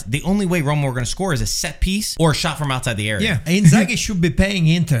The only way Roma were going to score is a set piece or a shot from outside the area. Yeah, Inzaghi should be paying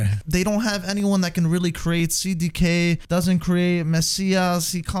Inter. They don't have anyone that can really create. CDK doesn't create.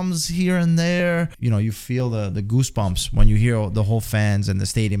 Messias, he comes here and there. You know, you feel the goosebumps when you hear the whole fans and the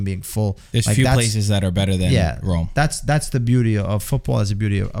stadium being full. There's few places that are better than Rome. That's the beauty of football. Is the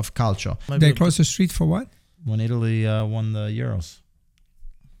beauty of calcio. They closed the street for what? When Italy won the Euros,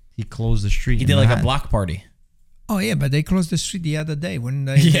 he closed the street. He did like a block party. Oh yeah, but they closed the street the other day when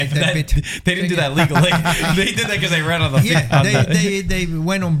they they didn't do that legally. They did that because they ran on the they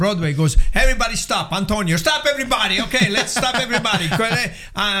went on Broadway. Goes, everybody stop, Antonio, stop everybody. Okay, let's stop everybody.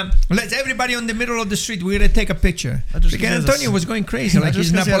 Let's everybody on the middle of the street. We're gonna take a picture. Because Antonio was going crazy like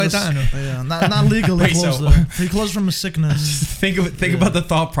he's Napoletano. Yeah, not legally closed. He closed from a sickness. Think about the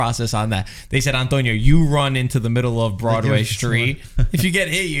thought process on that. They said, Antonio, you run into the middle of Broadway Street. If you get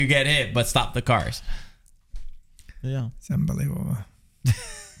hit, you get hit, but stop the cars. Yeah, it's unbelievable.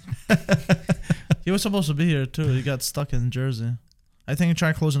 He was supposed to be here too. He got stuck in Jersey. I think he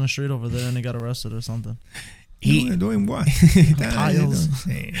tried closing the street over there and he got arrested or something. He doing what? Tiles.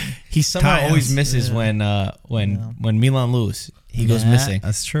 He somehow always misses when Milan lose. He goes missing.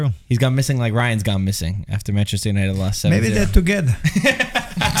 That's true. He's gone missing like Ryan's gone missing after Manchester United lost 7-0. Maybe they're together.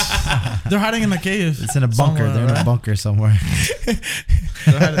 They're hiding in a cave. It's in a bunker. They're in a bunker somewhere.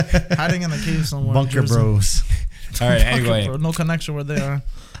 They're hiding in a cave somewhere. Bunker bros. All right, anyway. No connection where they are.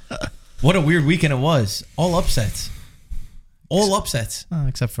 What a weird weekend it was. All upsets. All upsets.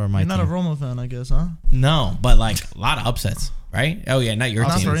 Except for my You're team. not a Roma fan, I guess, huh? No, but like a lot of upsets, right? Oh yeah, not your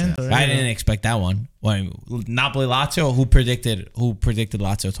team. For Inter, I didn't expect that one. When Napoli Lazio, who predicted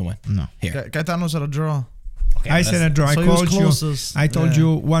Lazio to win? No. Here. Gaetano said a draw. Okay, I said a draw. So I called you. I told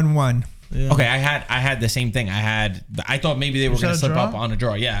you 1-1. Yeah. Okay, I had the same thing. I thought maybe they were going to slip up on a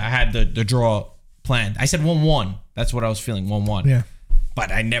draw. Yeah, I had the draw planned. I said 1-1. That's what I was feeling, 1-1. Yeah.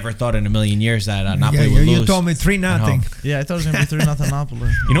 But I never thought in a million years that Napoli would lose. You told me 3-0. Yeah, I thought it was going to be 3-0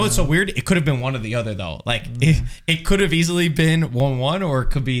 Napoli. You know what's so weird? It could have been one or the other, though. Like, it could have easily been 1-1 or it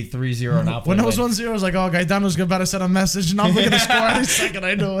could be 3-0 Napoli. When it was 1-0, I was like, oh, Gaetano's about to send a message. Napoli going to score any second.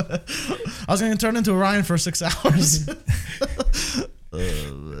 I know it. I was going to turn into Ryan for 6 hours.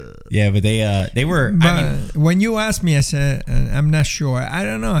 Yeah, but they were. But when you asked me, I said I'm not sure. I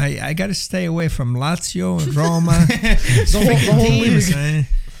don't know. I got to stay away from Lazio and Roma. the whole teams, league.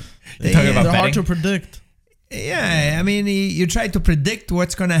 They're hard to predict. Yeah, I mean, you try to predict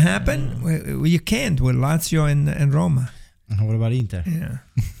what's going to happen. Well, you can't with Lazio and Roma. What about Inter? Yeah.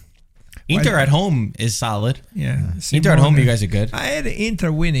 Inter at home is solid. Yeah. Inter at home, you guys are good. I had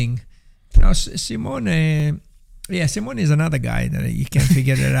Inter winning. Now, Simone. Yeah, Simone is another guy that you can't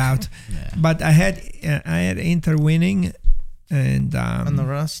figure it out. Yeah. But I had Inter winning and the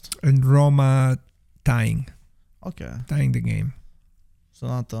rest and Roma tying. Okay. Tying the game. So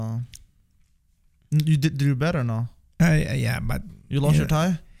not you did you better no? Yeah, but you lost your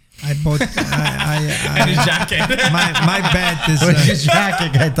tie. I bought. And his jacket. My bet is. What's his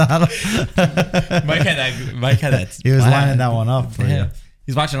jacket, Gaetano? Mike had that. He was lining that one up for you.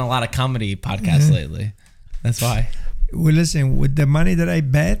 He's watching a lot of comedy podcasts lately. That's why. Well, listen, with the money that I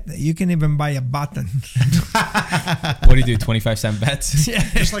bet, you can even buy a button. What do you do? 25-cent bets? Yeah,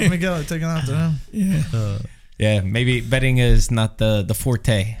 just like Miguel taking after him. Yeah. Yeah, maybe betting is not the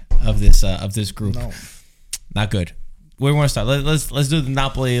forte of this group. No. Not good. Where we want to start? Let's do the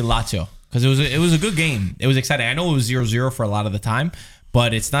Napoli Lazio because it was a good game. It was exciting. I know it was 0-0 for a lot of the time,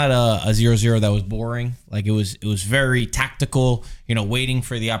 but it's not a 0-0 that was boring. Like it was very tactical. You know, waiting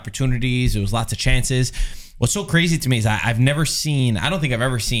for the opportunities. There was lots of chances. What's so crazy to me is I've never seen. I don't think I've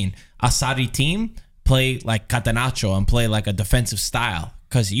ever seen a Sarri team play like Catenaccio and play like a defensive style.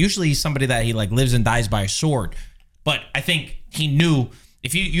 Because usually he's somebody that he like lives and dies by a sword. But I think he knew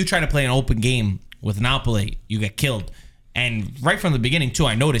if you try to play an open game with Napoli, you get killed. And right from the beginning, too,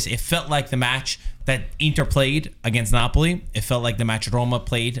 I noticed it felt like the match that Inter played against Napoli. It felt like the match Roma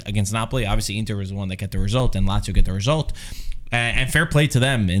played against Napoli. Obviously, Inter was the one that got the result and Lazio get the result. And fair play to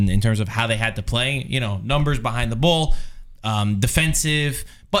them in terms of how they had to play. You know, numbers behind the ball, defensive,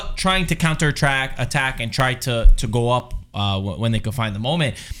 but trying to attack and try to go up when they could find the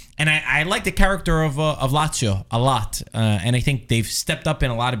moment. And I like the character of Lazio a lot. And I think they've stepped up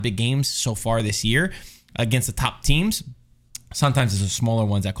in a lot of big games so far this year against the top teams. Sometimes it's the smaller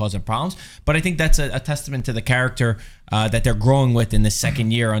ones that cause them problems. But I think that's a testament to the character that they're growing with in this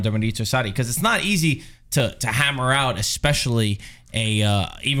second year under Maurizio Sarri. Because it's not easy to hammer out, especially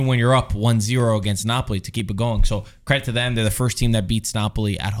even when you're up 1-0 against Napoli, to keep it going. So credit to them. They're the first team that beats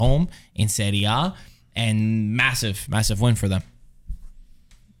Napoli at home in Serie A. And massive win for them.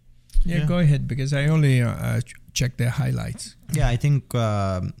 Yeah, go ahead, because I only check their highlights. Yeah, I think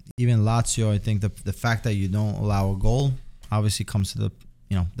even Lazio. I think the fact that you don't allow a goal obviously comes to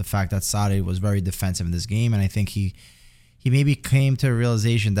the fact that Sarri was very defensive in this game, and I think he maybe came to a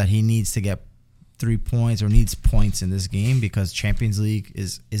realization that he needs to get 3 points or needs points in this game because Champions League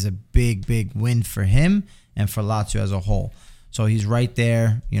is a big win for him and for Lazio as a whole. So he's right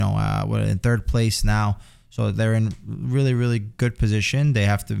there, we're in third place now. So they're in really good position. They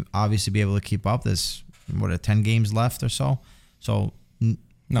have to obviously be able to keep up. There's 10 games left or so. So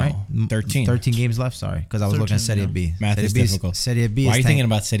no, right? 13. 13 games left, sorry, because I was looking at Serie B. Math is difficult. Serie B. Why are you thinking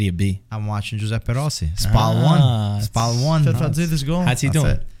about Serie B? I'm watching Giuseppe Rossi. Spal won. How's he doing?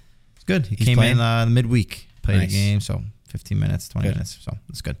 It. It's good. He He's came playing? in midweek, played Nice. the game, so 15 minutes, 20 Good. minutes, so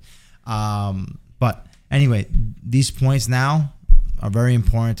it's good. But anyway, these points now are very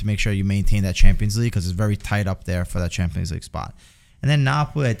important to make sure you maintain that Champions League because it's very tight up there for that Champions League spot. And then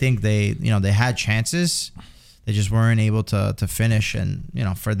Napoli, I think they had chances. They just weren't able to finish. And,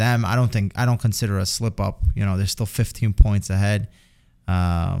 for them, I don't consider a slip up. They're still 15 points ahead.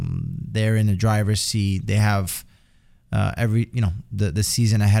 They're in the driver's seat. They have the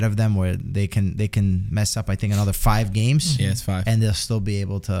season ahead of them where they can mess up, I think, another 5 games. Yeah, it's 5. And they'll still be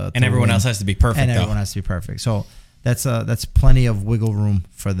able to And everyone win. else has to be perfect, And though. everyone has to be perfect. So that's plenty of wiggle room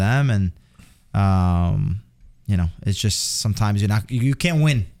for them. And, it's just sometimes you can't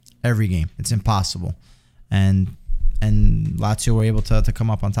win every game. It's impossible. And Lazio were able to come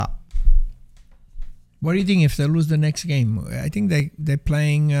up on top. What do you think if they lose the next game? I think they're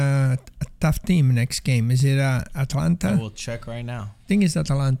playing a tough team next game. Is it Atalanta? We'll check right now. I think it's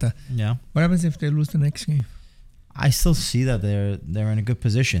Atalanta. Yeah. What happens if they lose the next game? I still see that they're in a good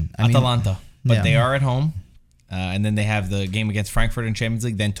position. Atalanta. But yeah. they are at home. And then they have the game against Frankfurt in Champions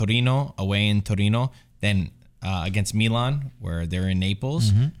League. Then Torino, away in Torino. Then against Milan, where they're in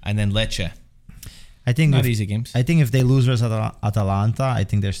Naples. And then Lecce. I think Not easy games. I think if they lose versus Atalanta, I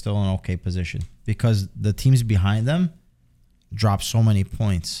think they're still in an okay position because the teams behind them drop so many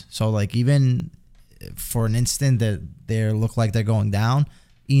points. So even for an instant that they look like they're going down,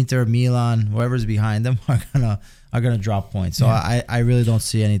 Inter, Milan, whoever's behind them are gonna drop points. So I really don't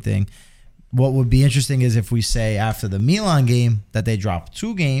see anything. What would be interesting is if we say after the Milan game that they drop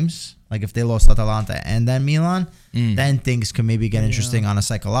 2 games, like if they lost Atalanta and then Milan, then things could maybe get interesting on a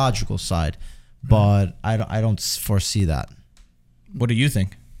psychological side. But I don't foresee that. What do you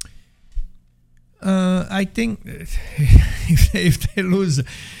think? I think if they lose,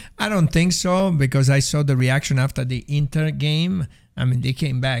 I don't think so because I saw the reaction after the Inter game. I mean, they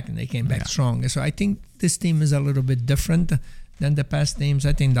came back and they came back strong. So I think this team is a little bit different than the past teams.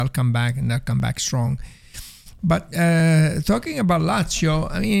 I think they'll come back and they'll come back strong. But talking about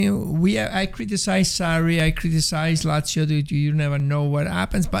Lazio, I mean, I criticize Sarri, I criticize Lazio. You never know what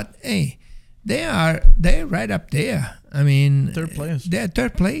happens, but hey. They're right up there. I mean, Third place. They're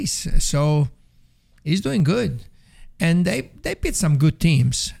third place. So he's doing good. And they beat some good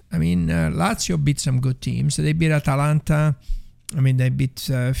teams. I mean, Lazio beat some good teams. They beat Atalanta. I mean, they beat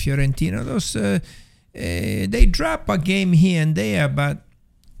Fiorentina. Those they drop a game here and there, but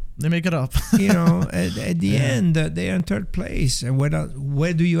they make it up. At the end, they're in third place. And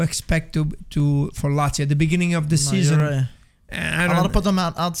where do you expect for Lazio at the beginning of the season? You're right. I A lot of put them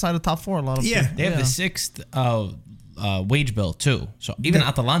outside the top 4. A lot of people. They have the 6th wage bill too. So even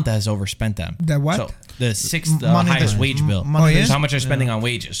Atalanta has overspent them. The what? So the 6th Money highest that- wage bill. money that- So how much they're spending on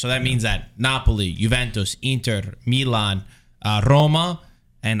wages. So that means that Napoli, Juventus, Inter, Milan, Roma,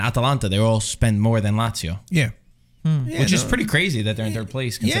 and Atalanta, they all spend more than Lazio. Yeah. Which is pretty crazy that they're in third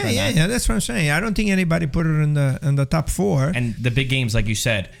place. Considering that. Yeah. That's what I'm saying. I don't think anybody put it in the top 4. And the big games, like you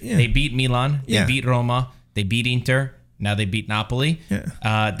said, Yeah. they beat Milan, they Yeah. beat Roma, they beat Inter. Now they beat Napoli.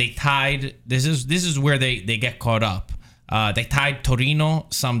 Yeah. They tied. This is where they get caught up. They tied Torino,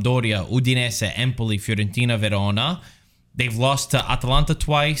 Sampdoria, Udinese, Empoli, Fiorentina, Verona. They've lost to Atalanta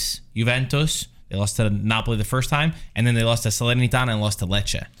twice, Juventus. They lost to Napoli the first time, and then they lost to Salernitana and lost to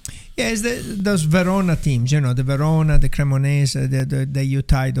Lecce. Yeah, it's those Verona teams, the Verona, the Cremonese, you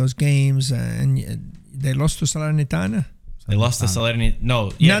tie those games, and they lost to Salernitana. They lost to Salernitana.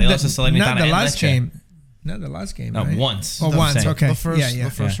 No, yeah, they lost to Salernitana Not the and last Lecce. game. Not the last game, No, right? once. Oh, That's what I'm once, saying. okay. The first, yeah.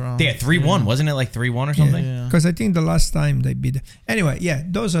 the first round. They had 3-1, wasn't it? Like 3-1 or something. Yeah. Because I think the last time they beat... Anyway,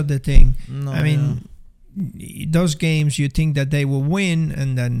 those are the thing. No, I mean, those games you think that they will win,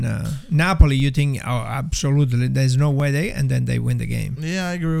 and then Napoli you think, oh, absolutely, there's no way and then they win the game. Yeah,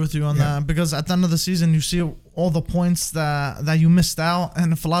 I agree with you on that, because at the end of the season you see all the points that you missed out,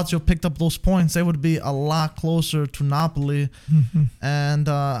 and if Lazio picked up those points, they would be a lot closer to Napoli. And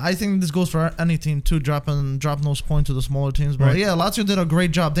I think this goes for any team too, dropping those points to the smaller teams. But yeah, Lazio did a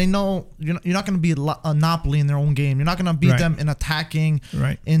great job. They know you're not going to beat Napoli in their own game. You're not going to beat them in attacking,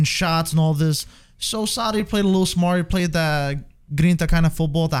 in shots and all this. So Sarri played a little smart. He played that Grinta kind of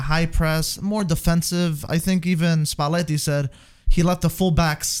football, the high press, more defensive. I think even Spalletti said he let the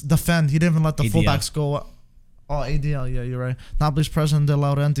fullbacks defend. He didn't even let the fullbacks go. Oh, ADL, yeah, you're right. Napoli's president De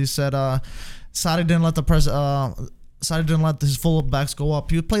Laurentiis said Sarri didn't let his fullbacks go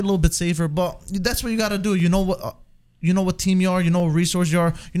up. He played a little bit safer, but that's what you got to do. You know what team you are. You know what resource you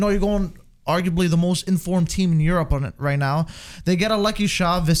are. You know you're going arguably the most informed team in Europe on it right now. They get a lucky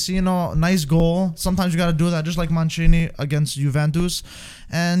shot, Vecino, nice goal. Sometimes you got to do that, just like Mancini against Juventus,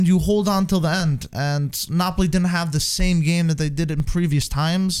 and you hold on till the end. And Napoli didn't have the same game that they did in previous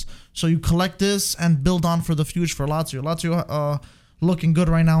times, so you collect this and build on for the future for Lazio. Lazio looking good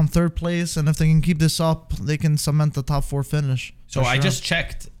right now in third place, and if they can keep this up, they can cement the top 4 finish. So I just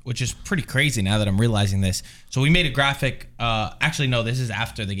checked, which is pretty crazy now that I'm realizing this. So we made a graphic. Actually, no, this is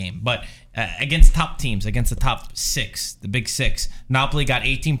after the game. But against top teams, against the top 6, the big 6, Napoli got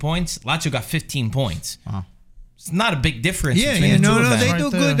 18 points. Lazio got 15 points. Wow. It's not a big difference. Yeah, between the two of them. they do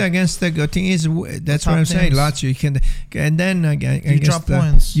good against the good thing. That's what I'm saying. Lazio, you can, and then you drop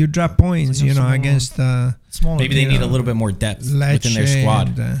points. You drop points. Against smaller. Maybe they need a little bit more depth within their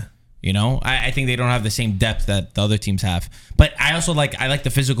squad. I think they don't have the same depth that the other teams have. But I also like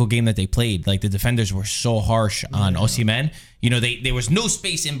the physical game that they played. Like the defenders were so harsh on Osimhen. There was no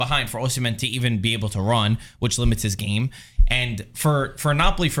space in behind for Osimhen to even be able to run, which limits his game. And for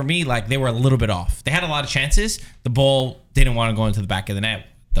Napoli, for me, like they were a little bit off. They had a lot of chances. The ball didn't want to go into the back of the net.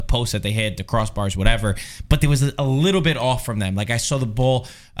 The post that they hit, the crossbars, whatever. But there was a little bit off from them. Like I saw the ball's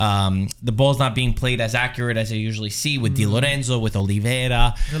not being played as accurate as I usually see with Di Lorenzo, with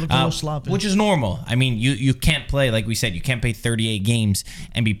Oliveira, which is normal. I mean, you can't play, like we said, you can't play 38 games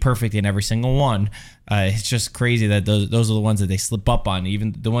and be perfect in every single one. It's just crazy that those are the ones that they slip up on,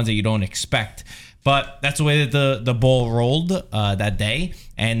 even the ones that you don't expect. But that's the way that the ball rolled that day,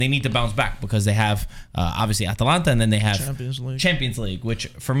 and they need to bounce back because they have obviously Atalanta, and then they have Champions League, which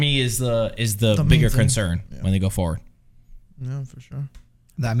for me is the bigger concern when they go forward. Yeah, for sure.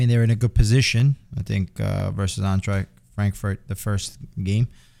 I mean, they're in a good position, I think, versus Eintracht Frankfurt the first game.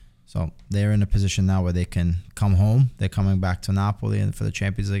 So they're in a position now where they can come home. They're coming back to Napoli and for the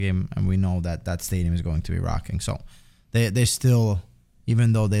Champions League game, and we know that stadium is going to be rocking. So they're still.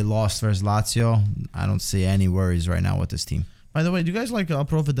 Even though they lost versus Lazio, I don't see any worries right now with this team. By the way, do you guys like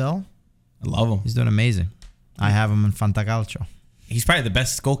Provedel? I love him. He's doing amazing. I have him in Fantacalcio. He's probably the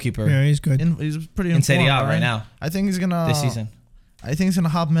best goalkeeper. Yeah, he's good. He's pretty in Serie A right now. I think he's gonna this season. I think he's gonna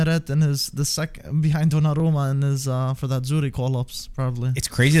hop Meret in the second behind Donnarumma in his for that Zurich call-ups probably. It's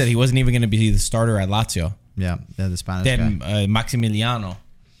crazy that he wasn't even going to be the starter at Lazio. Yeah, the Spanish guy. Then Maximiliano.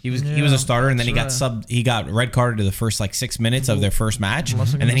 He was a starter, and then he got subbed. He got red carded to the first 6 minutes of their first match,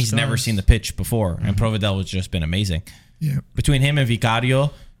 and then he's never seen the pitch before. And Provedel has just been amazing. Yeah. Between him and Vicario,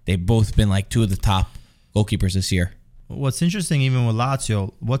 they've both been like 2 of the top goalkeepers this year. What's interesting, even with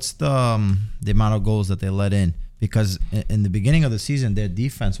Lazio, what's the amount of goals that they let in? Because in the beginning of the season, their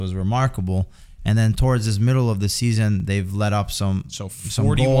defense was remarkable. And then towards this middle of the season, they've let up some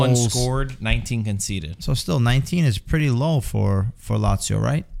 41 goals. Scored, 19 conceded. So still 19 is pretty low for Lazio,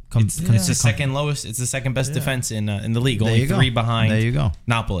 right? It's the second lowest. It's the second best defense in the league. Only 3 behind. There you go.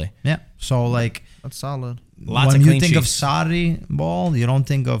 Napoli. Yeah. So that's solid. Lots when of you clean think sheets. of Sarri ball, you don't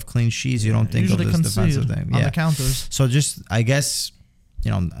think of clean sheets. You don't think of this defensive thing. On the counters. So just I guess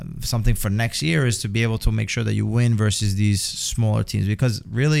something for next year is to be able to make sure that you win versus these smaller teams, because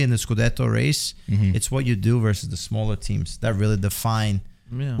really in the Scudetto race, it's what you do versus the smaller teams that really define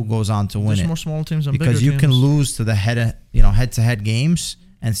who goes on to win it. There's more small teams than because bigger you can lose to the head-to-head games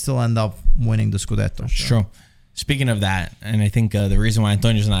and still end up winning the Scudetto. Sure. Speaking of that, and I think the reason why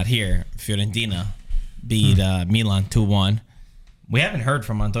Antonio's not here, Fiorentina beat Milan 2-1. We haven't heard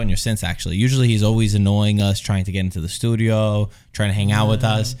from Antonio since, actually. Usually he's always annoying us, trying to get into the studio, trying to hang out with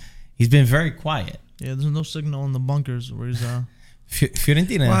us. He's been very quiet. Yeah, there's no signal in the bunkers where he's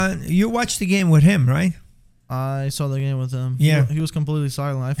Fiorentina. Well, you watched the game with him, right? I saw the game with him. Yeah. He was completely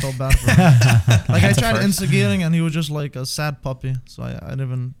silent. I felt bad for him. I tried instigating, and he was just like a sad puppy. So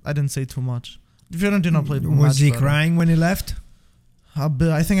I didn't say too much. Fiorentina played. Was he crying when he left? A bit.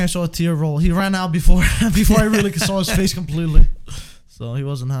 I think I saw a tear roll. He ran out before I really saw his face completely. So he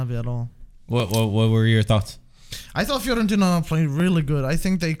wasn't happy at all. What were your thoughts? I thought Fiorentina played really good. I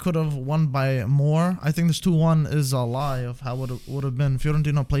think they could have won by more. I think this 2-1 is a lie of how it would have been.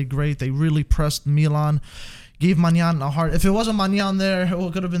 Fiorentina played great. They really pressed Milan, gave Magnan a hard... If it wasn't Magnan there,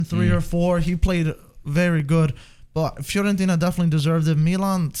 it could have been 3 or 4. He played very good. But Fiorentina definitely deserved it.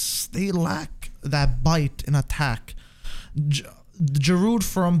 Milan, they lack that bite in attack. Giroud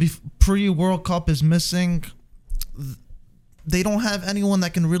from pre-World Cup is missing. They don't have anyone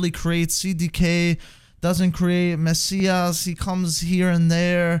that can really create. CDK doesn't create. Messias, he comes here and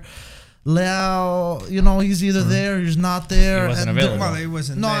there. Leao, he's either there or he's not there. He wasn't available. Well, he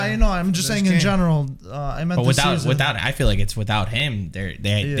wasn't No, there. I know. I'm just saying in general. I meant But this season. without, I feel like it's without him.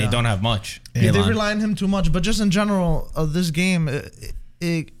 They don't have much. Yeah, they Milan. rely on him too much. But just in general, this game,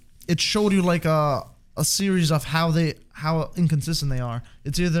 it showed you like a series of how inconsistent they are.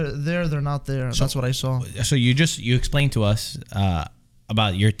 It's either there or they're not there. That's what I saw. So you explained to us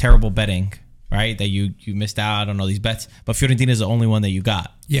about your terrible betting, right? That you missed out on all these bets, but Fiorentina is the only one that you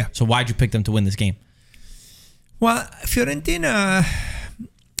got. Yeah. So why'd you pick them to win this game? Well, Fiorentina,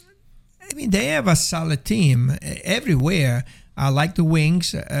 they have a solid team everywhere. I like the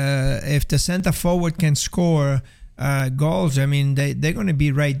wings. If the center forward can score goals, they're going to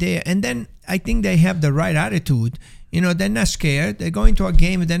be right there. And then I think they have the right attitude. They're not scared. They go into a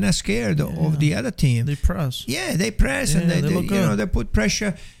game, they're not scared of the other team. They press. Yeah, they press and they look good. they put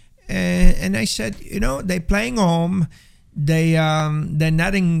pressure. And I said, they're playing home. They're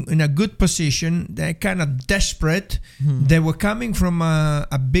not in a good position. They're kind of desperate. They were coming from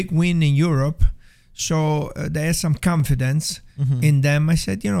a big win in Europe, so they had some confidence in them. I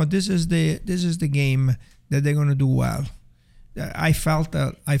said, this is the game that they're going to do well. I felt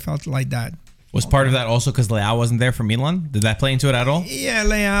like that. Was part of that also because Leao wasn't there for Milan? Did that play into it at all? Yeah,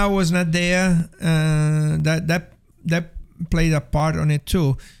 Leao was not there. That played a part on it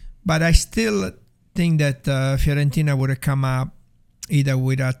too. But I still think that Fiorentina would have come up either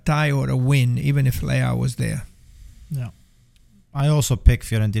with a tie or a win, even if Leao was there. Yeah. I also picked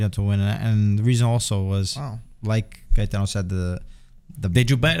Fiorentina to win, and the reason also was, like Gaetano said, the Did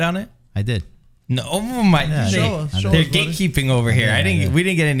you bet on it? I did. No, oh my! Yeah, show they're us, buddy. gatekeeping over here. Yeah, We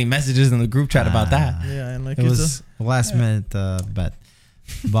didn't get any messages in the group chat about that. Yeah, and like It was a last minute bet,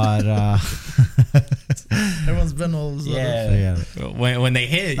 but everyone's been all. Yeah. When they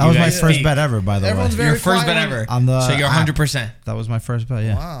hit, that was my first bet ever, by the way. Everyone's Your very first bet quiet. ever. So you're 100%. That was my first bet.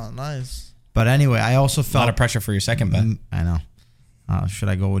 Yeah. Wow, nice. But anyway, I also A felt lot of pressure for your second bet. I know. Should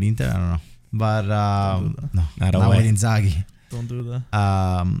I go with Inter? I don't know. But no, Not not away. with Inzaghi. Don't do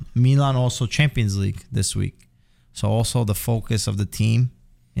that. Milan also Champions League this week, so also the focus of the team.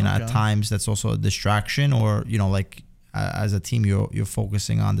 At times that's also a distraction, or like as a team you're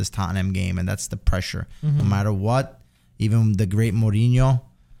focusing on this Tottenham game, and that's the pressure. No matter what, even the great Mourinho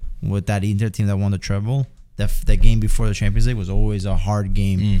with that Inter team that won the treble, the game before the Champions League was always a hard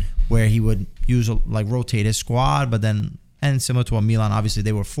game where he would rotate his squad, but then, and similar to a Milan, obviously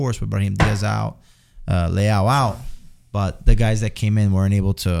they were forced with Brahim Diaz out, Leao out. But the guys that came in weren't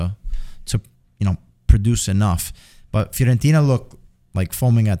able to produce enough. But Fiorentina looked like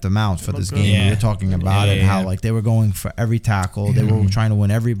foaming at the mouth for this game. Yeah. We were talking about it, how they were going for every tackle. They were trying to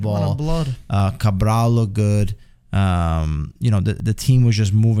win every ball. Blood. Cabral looked good. The team was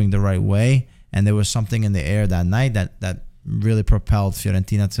just moving the right way, and there was something in the air that night that really propelled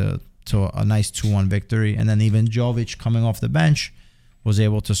Fiorentina to a nice 2-1 victory. And then even Jovic coming off the bench was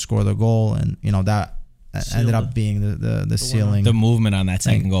able to score the goal, and that ended up being the ceiling. The movement on that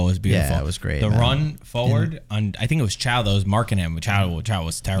second goal was beautiful. Yeah, it was great. The man. run forward on, I think it was Chow that was marking him. Chow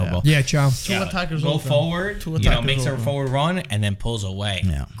was terrible. Yeah, Chow. Two attackers go open. forward, Two attackers makes a open. forward run and then pulls away.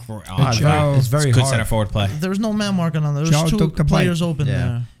 Yeah. Chow. It's very It's good hard. center forward play. There was no man marking on there. There Joao was two took the players bite. open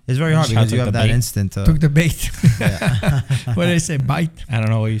there. It's very hard Chow because took you have the that bait. instant. Took the bait. Yeah. What did I say? Bite? I don't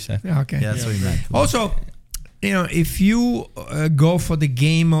know what you said. Yeah, okay. Yeah, that's what he meant. Also, if you go for the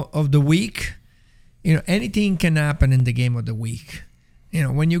game of the week, anything can happen in the game of the week.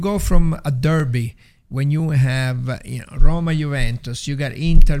 When you go from a derby, when you have Roma Juventus, you got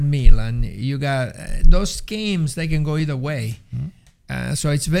Inter Milan, you got those games, they can go either way.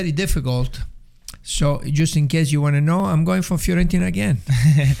 So it's very difficult. So just in case you want to know, I'm going for Fiorentina again.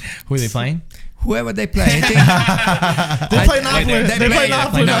 Who are they playing? Whoever they play. I think, They play Napoli. They play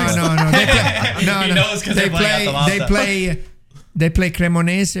Napoli. No. They play, no. He knows 'cause they're playing Atalanta. They play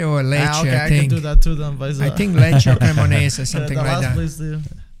Cremonese or Lecce, Okay, I I think. can do that too then. I think Lecce or Cremonese, something the like last that. place there.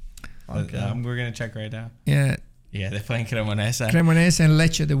 Okay. We're gonna check right now. Yeah, Yeah, they're playing Cremonese. Cremonese and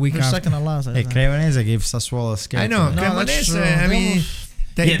Lecce the week They're after. second and last. I Hey, think. Cremonese gave Sassuolo a scare. I know, No, that's Cremonese, true. I They mean,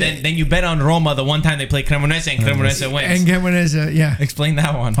 Then you bet on Roma the one time they play Cremonese and Cremonese wins. And Cremonese, yeah. Explain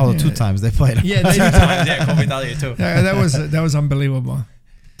that one. Oh, 2 times they played. Yeah, they Two times, yeah, Coppa Italia too. that was unbelievable.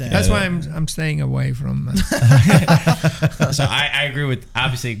 That's why I'm staying away from. So I agree with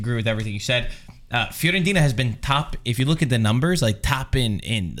everything you said. Fiorentina has been top. If you look at the numbers, like top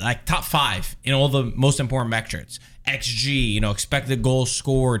in like top 5 in all the most important metrics. XG, expected goals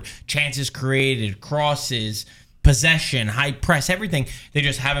scored, chances created, crosses, possession, high press, everything. They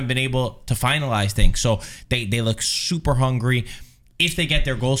just haven't been able to finalize things. So they look super hungry. If they get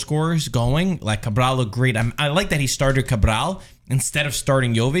their goal scorers going, like Cabral looked great. I like that he started Cabral instead of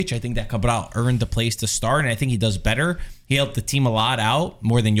starting Jovic. I think that Cabral earned the place to start, and I think he does better. He helped the team a lot out,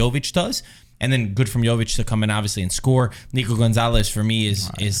 more than Jovic does. And then good from Jovic to come in, obviously, and score. Nico Gonzalez, for me,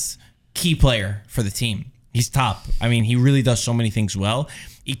 is key player for the team. He's top. I mean, he really does so many things well.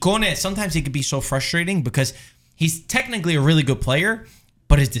 Icone, sometimes he could be so frustrating because he's technically a really good player,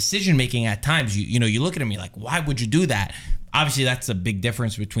 but his decision-making at times, you look at him, you're like, why would you do that? Obviously, that's a big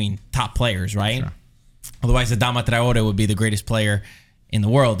difference between top players, right? Sure. Otherwise, Adama Traore would be the greatest player in the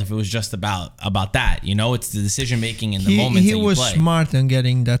world if it was just about that. It's the decision making in the moments he that you was play. Smart in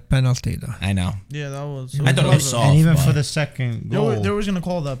getting that penalty, though. I know. Yeah, that was. I thought it was soft. And even but for the second goal, They were going to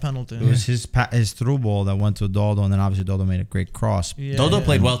call that penalty. it was his through ball that went to Dodo, and then obviously Dodo made a great cross. Yeah, Dodo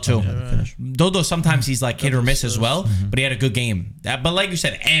played well too. Finish. Dodo sometimes he's like hit or miss as well, but he had a good game. But like you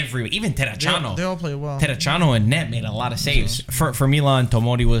said, even Terracciano. They all played well. Terracciano and Net made a lot of saves. For Milan,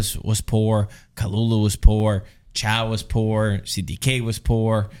 Tomori was poor. Kalulu was poor. Chow was poor. CDK was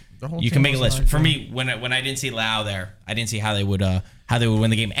poor. You can make a list. For me, when I didn't see Leao there, I didn't see how they would win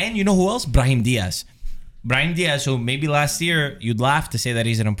the game. And you know who else? Brahim Diaz. Brahim Diaz, who maybe last year you'd laugh to say that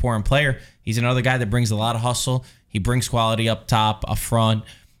he's an important player. He's another guy that brings a lot of hustle. He brings quality up top, up front.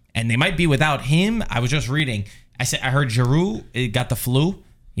 And they might be without him. I was just reading. I heard Giroud got the flu.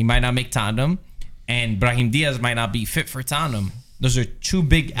 He might not make Tottenham. And Brahim Diaz might not be fit for Tottenham. Those are 2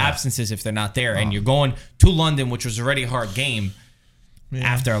 big absences if they're not there. And you're going to London, which was already a hard game. Yeah,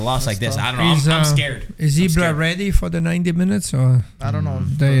 after a loss like this, I don't know. I'm scared. Is Ibra ready for the 90 minutes or? I don't know.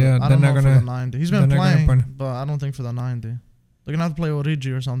 They're not for gonna. The 90. He's been playing, but I don't think for the 90. They're gonna have to play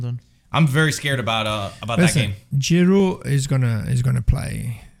Origi or something. I'm very scared about that game. Giroud is gonna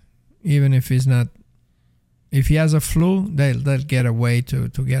play, even if he's not. If he has a flu, they'll get a way to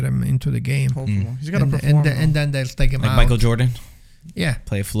get him into the game. Hopefully, he's gonna perform. And then they'll take him like out. Michael Jordan. Yeah,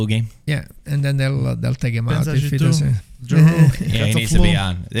 play a flu game. Yeah, and then they'll take him out if he doesn't. Yeah, he needs to be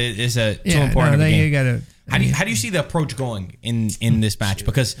on. It's too important. No, game. You gotta. How do you see the approach going in this match?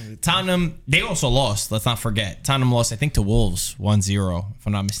 Because Tottenham, they also lost. Let's not forget, Tottenham lost, I think, to Wolves 1-0, if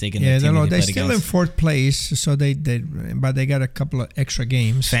I'm not mistaken. Yeah, they're still in 4th place, so but they got a couple of extra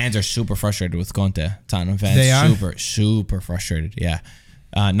games. Fans are super frustrated with Conte. Tottenham fans, they are super frustrated. Yeah,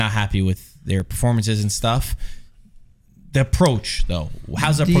 not happy with their performances and stuff. The approach, though,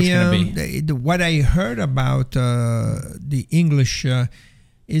 how's the approach going to be? What I heard about the English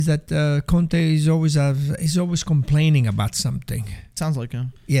is that Conte is always complaining about something. Sounds like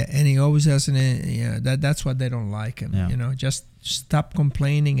him. Yeah, and he always has that's what they don't like him. Yeah. Just stop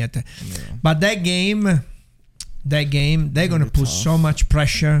complaining at. But that game, they're going to put so much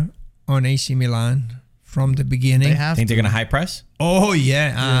pressure on AC Milan from the beginning. Think they're going to high press? Oh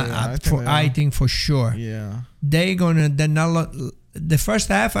yeah, I think for sure. Yeah, they're gonna. The first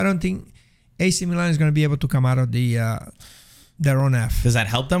half, I don't think AC Milan is going to be able to come out of their own half. Does that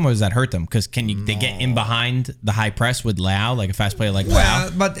help them or does that hurt them? Because they get in behind the high press with Leao, like a fast player like Leao?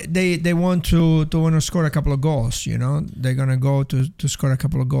 Well, but they want to score a couple of goals. They're gonna go to score a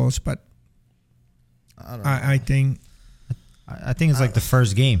couple of goals. But I think it's like the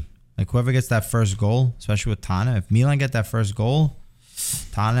first game. Like whoever gets that first goal, especially with Tottenham, if Milan get that first goal,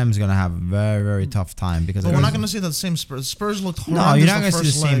 Tottenham's gonna have a very, very tough time because. But we're not gonna see that same Spurs. Spurs looked horrendous. No, you're not gonna see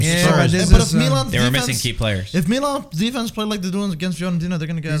the same Spurs. But if Milan they were missing key players. If Milan defense played like they're doing against Fiorentina, they're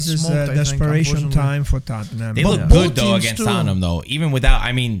gonna get smoked. This is desperation time for Tottenham. They look good though against Tottenham though. Even without,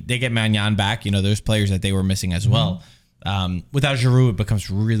 they get Magnan back. There's players that they were missing as well. Without Giroud, it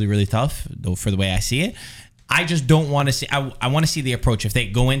becomes really, really tough. Though for the way I see it. I just don't want to see. I want to see the approach. If they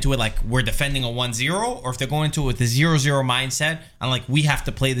go into it like we're defending a 1-0, or if they're going into it with a 0-0 mindset and like we have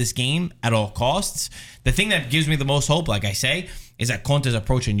to play this game at all costs. The thing that gives me the most hope, like I say, is that Conte's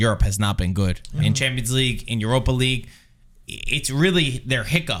approach in Europe has not been good. In Champions League, in Europa League, it's really their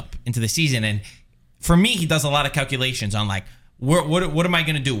hiccup into the season. And for me, he does a lot of calculations on like what am I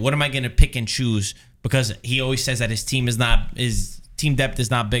going to do? What am I going to pick and choose? Because he always says that his team depth is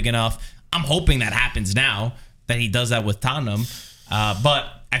not big enough. I'm hoping that happens now, that he does that with Tottenham.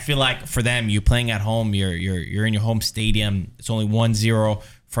 But I feel like for them, you're playing at home. You're in your home stadium. It's only 1-0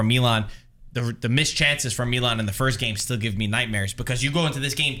 for Milan. The missed chances from Milan in the first game still give me nightmares because you go into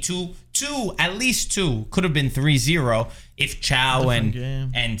this game at least two, could have been 3-0 if Chow and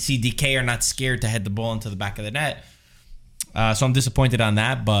CDK are not scared to head the ball into the back of the net. So I'm disappointed on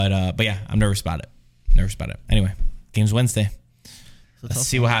that, but yeah, I'm nervous about it. Anyway, game's Wednesday. Let's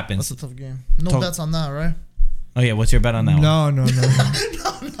see what happens. That's a tough game. No bets on that, right? Oh yeah, what's your bet on that one? No.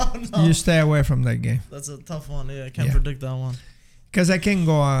 You stay away from that game. That's a tough one. Yeah, I can't predict that one. Because I can't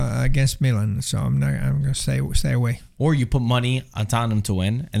go against Milan, so I'm gonna stay away. Or you put money on Tottenham to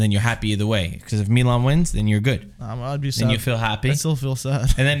win, and then you're happy either way. Because if Milan wins, then you're good. I'd be sad. Then you feel happy. I still feel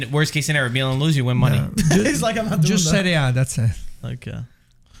sad. And then worst case scenario, if Milan lose, you win money. No. He's like, I'm not doing just that. Serie A, that's it. Like,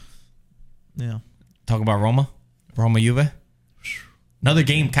 yeah. Talk about Roma Juve. Another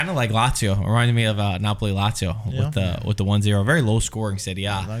game, kind of like Lazio, reminded me of Napoli Lazio with the 1-0, very low scoring Serie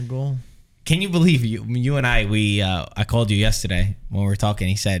A. That goal. Can you believe you and I called you yesterday when we were talking.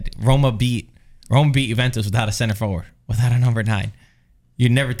 He said Roma beat Juventus without a center forward, without a number 9.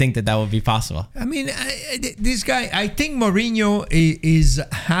 You'd never think that would be possible. I mean, this guy. I think Mourinho is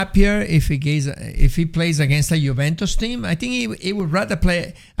happier if he plays against a Juventus team. I think he would rather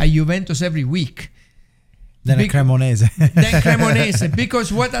play a Juventus every week than a Cremonese.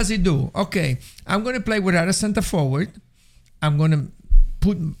 Because what does he do? Okay, I'm going to play without a center forward. I'm going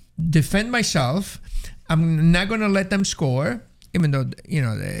to defend myself. I'm not going to let them score, even though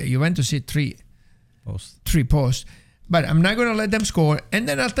the Juventus hit three posts. But I'm not going to let them score, and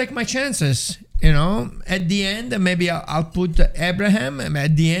then I'll take my chances. At the end, maybe I'll put Abraham. And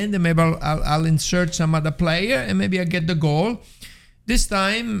at the end, maybe I'll insert some other player, and maybe I'll get the goal. This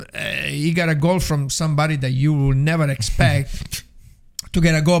time, he got a goal from somebody that you will never expect to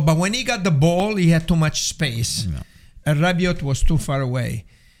get a goal. But when he got the ball, he had too much space. No. And Rabiot was too far away.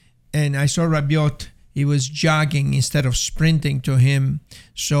 And I saw Rabiot, he was jogging instead of sprinting to him.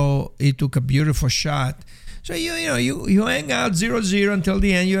 So he took a beautiful shot. So, you hang out 0-0 until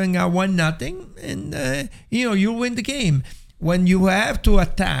the end. You hang out 1-0. And, you win the game. When you have to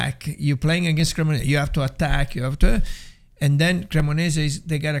attack, you're playing against Cremonese, you have to attack. And then Cremonese,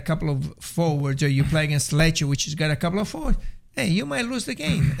 they got a couple of forwards. Or you play against Lecce, which has got a couple of forwards. Hey, you might lose the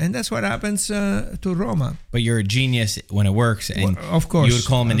game. And that's what happens to Roma. But you're a genius when it works. And of course. You would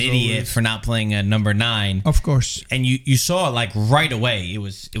call him an idiot for not playing a number 9. Of course. And you saw it like right away. It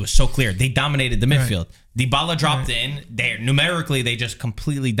was so clear. They dominated the midfield. Right. Dybala dropped in. Numerically, they just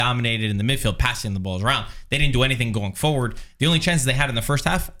completely dominated in the midfield, passing the balls around. They didn't do anything going forward. The only chances they had in the first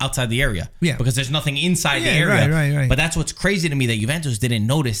half, outside the area. Yeah. Because there's nothing inside the area. Right. But that's what's crazy to me, that Juventus didn't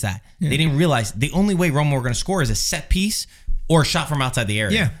notice that. Yeah. They didn't realize the only way Roma were going to score is a set piece or a shot from outside the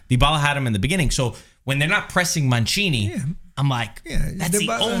area. Yeah. Dybala had him in the beginning. So when they're not pressing Mancini, I'm like, that's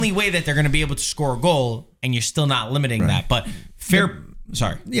the only way that they're going to be able to score a goal, and you're still not limiting that. But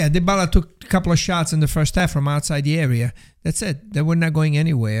sorry. Yeah, Dybala took a couple of shots in the first half from outside the area. That's it. They were not going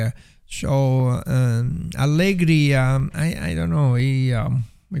anywhere. So Allegri, I don't know. He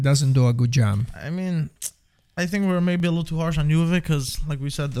doesn't do a good job. I mean, I think we're maybe a little too harsh on Juve because, like we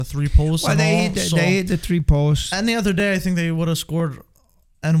said, the 3 posts. Well, they hit the 3 posts. And the other day, I think they would have scored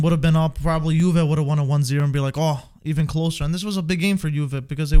and would have been up. Probably Juve would have won a 1-0 and be like, oh, even closer. And this was a big game for Juve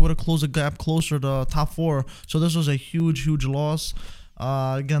because they would have closed the gap closer to top 4. So this was a huge, huge loss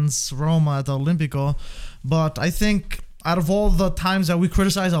against Roma at the Olimpico. But I think out of all the times that we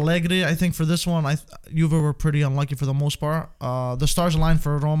criticize Allegri, I think for this one, Juve were pretty unlucky for the most part. The stars aligned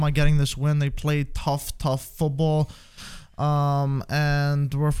for Roma getting this win. They played tough football.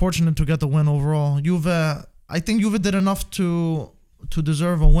 And we're fortunate to get the win overall. I think Juve did enough to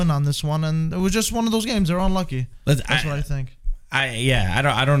deserve a win on this one, and it was just one of those games. They're unlucky. That's what I think. I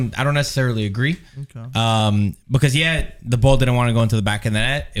don't necessarily agree. Okay. Because the ball didn't want to go into the back of the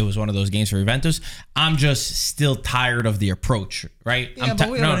net. It was one of those games for Juventus. I'm just still tired of the approach, right? Yeah, but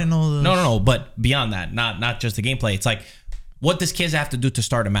we already know this. No. But beyond that, not just the gameplay. It's like, what does Chiesa have to do to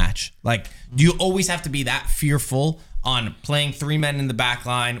start a match? Like, do you always have to be that fearful on playing 3 men in the back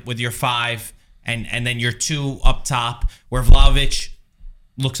line with your 5 and then your 2 up top, where Vlahovic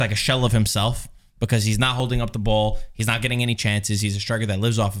looks like a shell of himself because he's not holding up the ball, he's not getting any chances, he's a striker that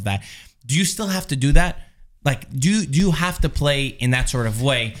lives off of that. Do you still have to do that? Like, do you have to play in that sort of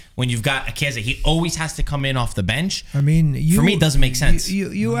way when you've got a Chiesa? He always has to come in off the bench. I mean, for me, it doesn't make sense.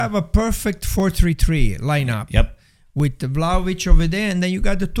 You have a perfect 4-3-3 lineup. Yep. With Vlahovic over there, and then you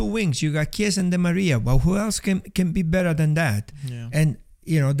got the 2 wings. You got Chiesa and Di Maria. Well, who else can be better than that? Yeah. And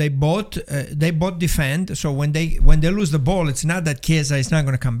they both defend. So when they lose the ball, it's not that Chiesa is not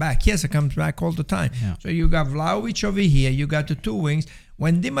going to come back. Chiesa comes back all the time. Yeah. So you got Vlahovic over here. You got the 2 wings.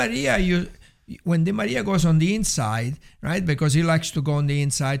 when Di Maria goes on the inside, right? Because he likes to go on the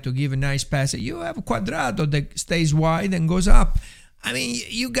inside to give a nice pass. You have Cuadrado that stays wide and goes up. I mean,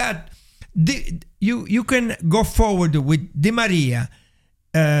 you got you can go forward with Di Maria,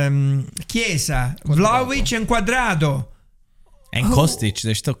 Chiesa, Vlahovic, and Cuadrado. And Kostic,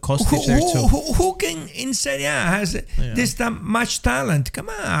 there's still Kostic there too. Who can in Serie A has this much talent? Come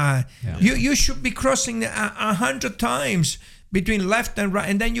on, you should be crossing 100 times between left and right,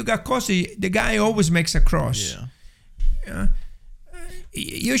 and then you got Kostic. The guy always makes a cross.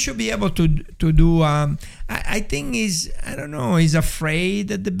 You should be able to do. I think he's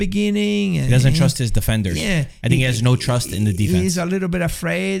afraid at the beginning. And he doesn't trust his defenders. Yeah, I think he has no trust in the defense. He's a little bit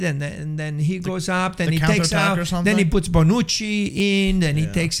afraid, and then he goes up. Then he takes out. Or Then he puts Bonucci in. Then he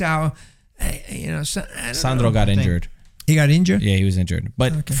takes out. Sandro got injured. He got injured. Yeah, he was injured.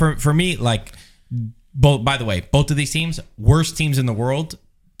 But for me, like both. By the way, both of these teams, worst teams in the world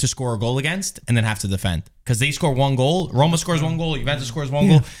to score a goal against and then have to defend, because they score one goal. Roma scores one goal. Juventus scores one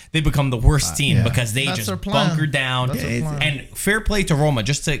goal. They become the worst team because they That's their just plan. bunker down. That's their plan. And fair play to Roma.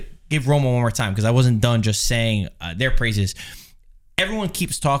 Just to give Roma one more time, because I wasn't done just saying their praises. Everyone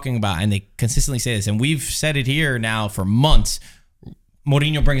keeps talking about, and they consistently say this, and we've said it here now for months,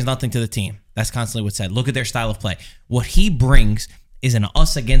 Mourinho brings nothing to the team. That's constantly what's said. Look at their style of play. What he brings is an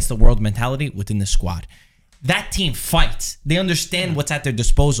us against the world mentality within the squad. That team fights. They understand what's at their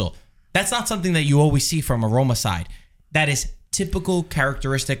disposal. That's not something that you always see from a Roma side. That is typical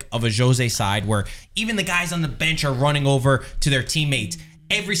characteristic of a Jose side, where even the guys on the bench are running over to their teammates.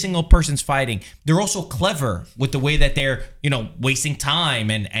 Every single person's fighting. They're also clever with the way that they're, wasting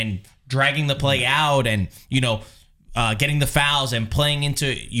time and dragging the play out and, getting the fouls and playing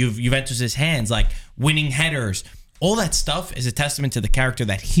into Juventus's hands, like winning headers. All that stuff is a testament to the character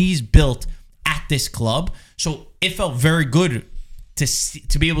that he's built at this club. So it felt very good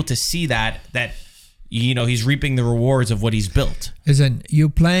to be able to see that he's reaping the rewards of what he's built. Listen, you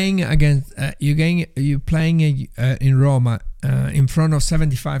playing against you playing in Roma in front of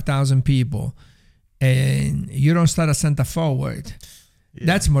 75,000 people, and you don't start a center forward.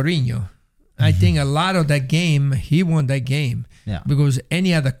 That's Mourinho. I think a lot of that game, he won that game because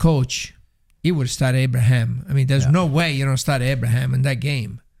any other coach, he would start Abraham. I mean, there's no way you don't start Abraham in that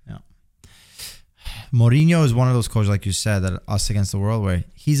game. Mourinho is one of those coaches, like you said, that us against the world, where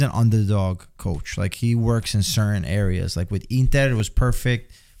he's an underdog coach. Like, he works in certain areas. Like with Inter, it was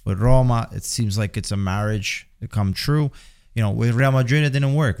perfect. With Roma, it seems like it's a marriage to come true. With Real Madrid, it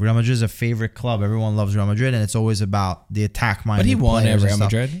didn't work. Real Madrid is a favorite club. Everyone loves Real Madrid, and it's always about the attack-minded. But he won at Real stuff.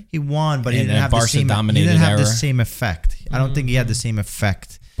 Madrid. He won, but he And didn't have the Barca same. He dominated didn't have the era. same effect. I don't think he had the same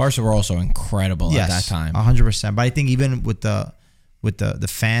effect. Barca were also incredible at that time. 100%. But I think even with the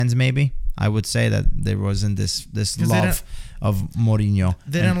fans, maybe I would say that there wasn't this love of Mourinho.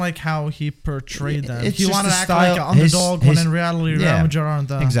 They didn't like how he portrayed that. It's He just wanted the to act style. like an underdog when in reality, Real yeah, Madrid aren't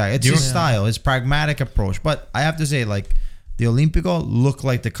that. Exactly. It's his style, his pragmatic approach. But I have to say, like, the Olimpico looked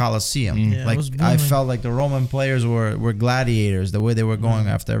like the Colosseum. Yeah, like, it was I booming. felt like the Roman players were gladiators, the way they were going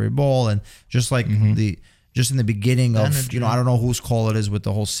after every ball, and just like just in the beginning of Energy. I don't know whose call it is with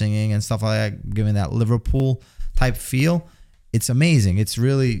the whole singing and stuff like that, giving that Liverpool type feel. It's amazing. It's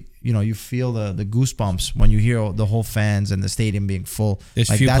really, you feel the goosebumps when you hear the whole fans and the stadium being full. There's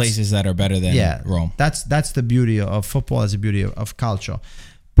Like, few that's- places that are better than Rome. That's the beauty of football. That's the beauty of calcio.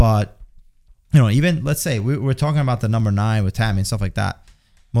 But even let's say we're talking about the number 9 with Tammy and stuff like that.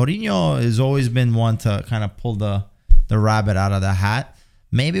 Mourinho has always been one to kind of pull the rabbit out of the hat.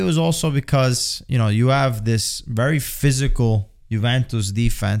 Maybe it was also because you have this very physical Juventus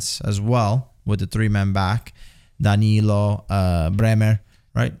defense as well, with the 3-man back, Danilo, Bremer,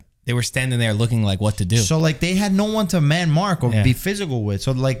 right? They were standing there looking like what to do. So like they had no one to man mark or be physical with.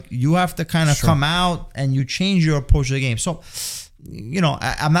 So like you have to kind of come out and you change your approach to the game. So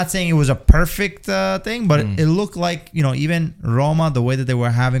I'm not saying it was a perfect thing, but it looked like even Roma, the way that they were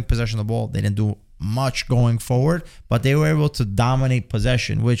having possession of the ball, they didn't do much going forward, but they were able to dominate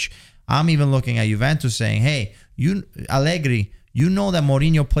possession. Which I'm even looking at Juventus saying, "Hey, Allegri, you know that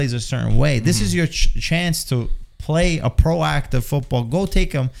Mourinho plays a certain way. This is your chance to play a proactive football. Go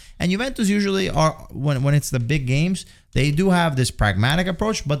take them." And Juventus usually are when it's the big games, they do have this pragmatic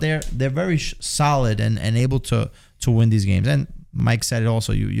approach, but they're very solid and able to win these games. And Mike said it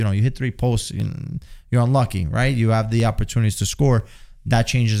also. You hit 3 posts, you're unlucky, right? You have the opportunities to score. That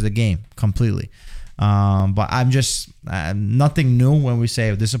changes the game completely. But I'm just nothing new when we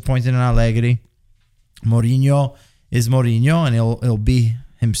say disappointed in Allegri. Mourinho is Mourinho, and he'll be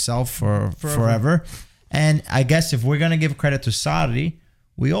himself for forever. And I guess if we're gonna give credit to Sarri,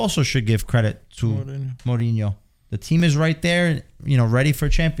 we also should give credit to Mourinho. the team is right there, ready for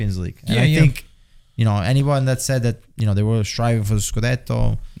Champions League. And I think, anyone that said that, they were striving for the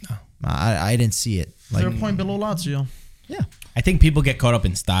Scudetto, I didn't see it. They're a point below Lazio. Yeah. I think people get caught up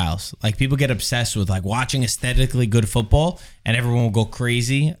in styles. Like people get obsessed with like watching aesthetically good football, and everyone will go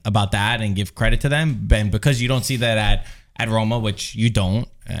crazy about that and give credit to them. And because you don't see that at Roma, which you don't,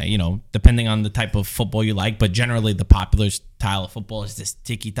 depending on the type of football you like, but generally the popular style of football is this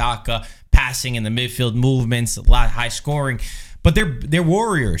tiki-taka, passing in the midfield, movements, a lot of high scoring. But they're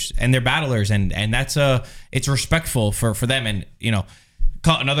warriors and they're battlers, and that's it's respectful for them. And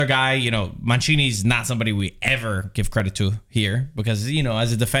another guy, Mancini's not somebody we ever give credit to here because,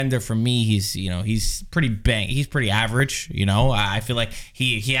 as a defender, for me, he's pretty he's pretty average. I feel like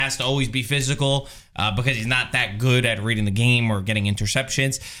he has to always be physical because he's not that good at reading the game or getting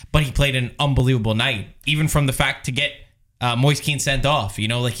interceptions. But he played an unbelievable night, even from the fact to get Moise Kean sent off.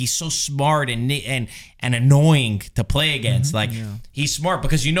 He's so smart and annoying to play against. He's smart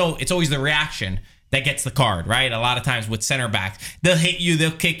because it's always the reaction that gets the card, right? A lot of times with center backs, they'll hit you,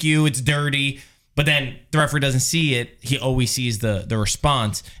 they'll kick you, it's dirty, but then the referee doesn't see it. He always sees the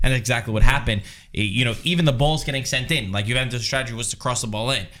response, and that's exactly what happened. Even the ball's getting sent in. Like Juventus' strategy was to cross the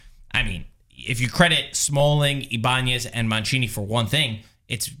ball in. I mean, if you credit Smalling, Ibanez, and Mancini for one thing,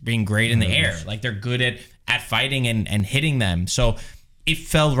 it's being great in the air. Like they're good at fighting and hitting them. So it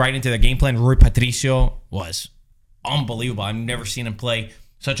fell right into their game plan. Rui Patricio was unbelievable. I've never seen him play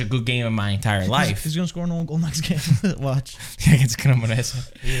such a good game in my entire life. He's going to score an own goal next game. Watch. Against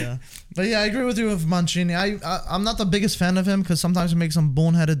Cremonese. Yeah. But yeah, I agree with you with Mancini. I'm not the biggest fan of him because sometimes he makes some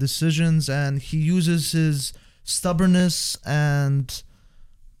boneheaded decisions and he uses his stubbornness and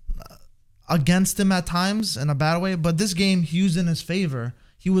against him at times in a bad way. But this game, he used in his favor.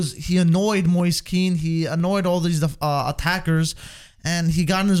 He annoyed Moise Kean. He annoyed all these attackers. And he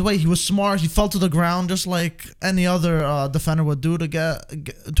got in his way. He was smart. He fell to the ground just like any other defender would do to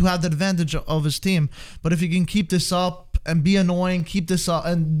have the advantage of his team. But if he can keep this up and be annoying, keep this up,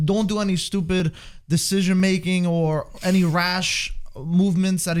 and don't do any stupid decision making or any rash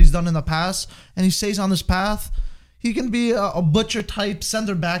movements that he's done in the past, and he stays on this path, he can be a butcher type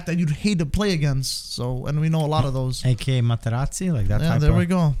center back that you'd hate to play against. So, and we know a lot of those. AKA Materazzi, like that type. Yeah, there we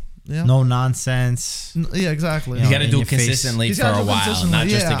go. Yeah. No nonsense. Yeah, exactly. You got to do it consistently for a while, not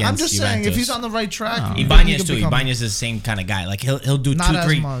just against I'm just Juventus. saying, if he's on the right track, Ibanez too. Ibanez is the same kind of guy. Like he'll do not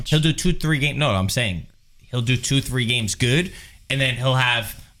 2-3. He'll do 2-3 games. No, I'm saying he'll do 2-3 games good, and then he'll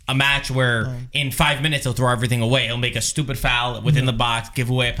have a match where in 5 minutes he'll throw everything away. He'll make a stupid foul within the box,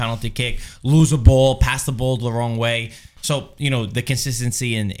 give away a penalty kick, lose a ball, pass the ball the wrong way. So, the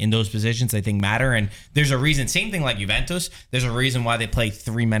consistency in those positions, I think, matter. And there's a reason. Same thing like Juventus. There's a reason why they play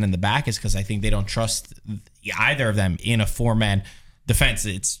 3 men in the back is because I think they don't trust either of them in a 4-man defense.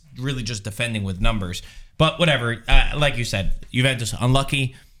 It's really just defending with numbers. But whatever. Like you said, Juventus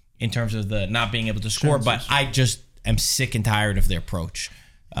unlucky in terms of the not being able to score. But I just am sick and tired of their approach.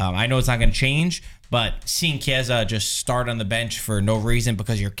 I know it's not going to change, but seeing Chiesa just start on the bench for no reason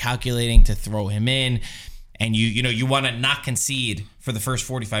because you're calculating to throw him in. And you want to not concede for the first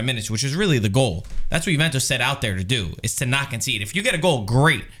 45 minutes, which is really the goal. That's what Juventus set out there to do, is to not concede. If you get a goal,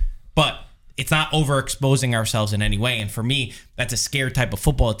 great. But it's not overexposing ourselves in any way. And for me, that's a scared type of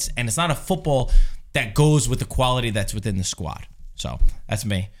football. It's not a football that goes with the quality that's within the squad. So that's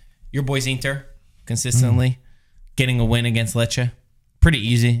me. Your boys Inter, consistently getting a win against Lecce. Pretty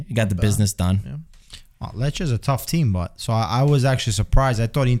easy. You got the business done. Yeah. Well, Lecce is a tough team, but so I was actually surprised. I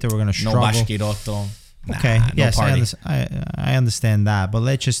thought Inter were going to struggle. No Bashkirotto. Okay, yes, no I understand that, but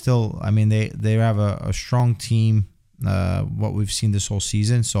Lecce still, I mean, they have a strong team, what we've seen this whole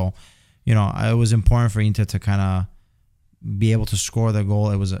season. So, it was important for Inter to kind of be able to score the goal.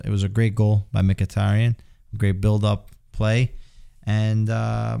 It was a great goal by Mkhitaryan, great build-up play, and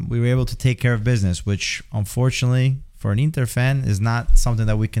we were able to take care of business, which unfortunately for an Inter fan is not something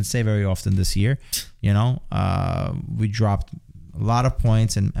that we can say very often this year. We dropped a lot of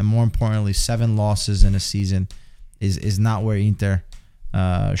points, and more importantly, 7 losses in a season is not where Inter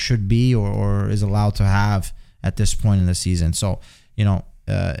should be or is allowed to have at this point in the season. So,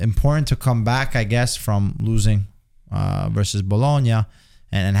 important to come back, I guess, from losing versus Bologna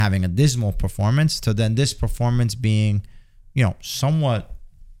and having a dismal performance to then this performance being, somewhat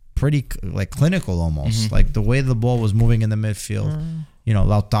pretty like clinical almost. Like the way the ball was moving in the midfield.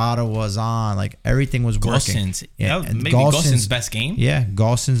 Lautaro was on, like everything was working. Gosens. Yeah, maybe Gosens' best game. Yeah,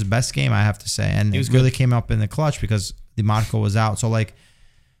 Gosens' best game, I have to say. And it really came up in the clutch because Di Marco was out. So, like,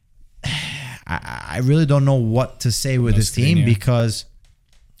 I really don't know what to say with this team because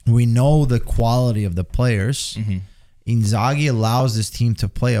we know the quality of the players. Inzaghi allows this team to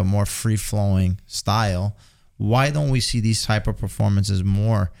play a more free-flowing style why don't we see these type of performances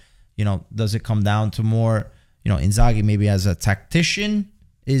more? Does it come down to more, Inzaghi maybe as a tactician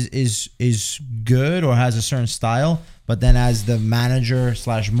is good or has a certain style, but then as the manager /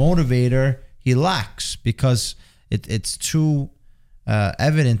 motivator, he lacks, because it's too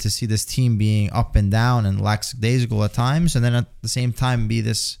evident to see this team being up and down and lackadaisical at times, and then at the same time be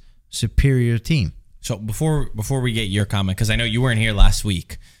this superior team. So before we get your comment, because I know you weren't here last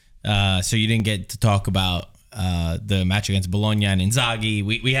week, so you didn't get to talk about the match against Bologna and Inzaghi.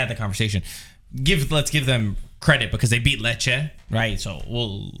 We had the conversation. Let's give them credit because they beat Lecce, right? So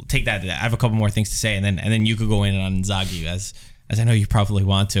we'll take that. I have a couple more things to say, and then you could go in on Inzaghi as I know you probably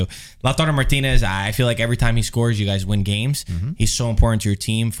want to. Lautaro Martinez, I feel like every time he scores, you guys win games. Mm-hmm. He's so important to your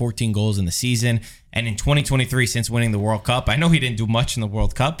team. 14 goals in the season. And in 2023, since winning the World Cup, I know he didn't do much in the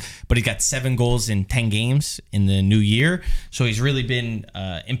World Cup, but he got 7 goals in 10 games in the new year. So he's really been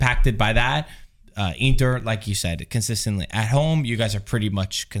impacted by that. Inter, like you said, consistently. At home, you guys are pretty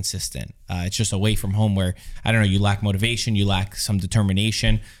much consistent. It's just away from home where, I don't know, you lack motivation, you lack some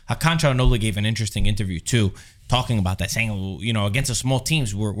determination. Hakan Çalhanoğlu gave an interesting interview too, talking about that, saying, against the small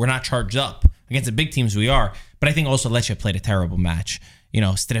teams, we're not charged up. Against the big teams, we are. But I think also Lecce played a terrible match.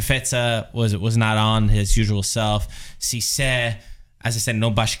 Strefezza was not on his usual self. Cissé, as I said, no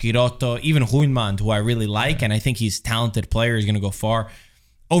Bashkirotto. Even Huynmand, who I really like, and I think he's a talented player, he's going to go far.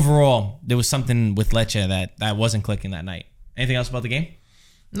 Overall, there was something with Lecce that wasn't clicking that night. Anything else about the game?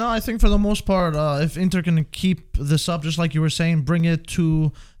 No, I think for the most part, if Inter can keep this up, just like you were saying, bring it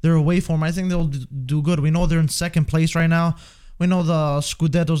to their away form, I think they'll do good. We know they're in second place right now. We know the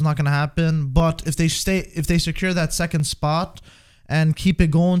Scudetto's not going to happen, but if they secure that second spot and keep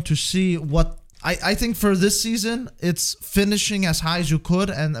it going to see what I think for this season, it's finishing as high as you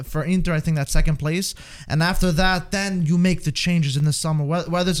could, and for Inter, I think that's second place. And after that, then you make the changes in the summer,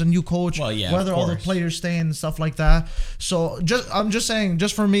 whether it's a new coach, whether all the players stay and stuff like that. So I'm just saying,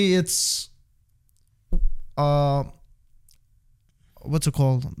 just for me, it's what's it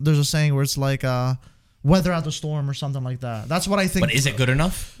called? There's a saying where it's like weather out the storm or something like that. That's what I think. But is it good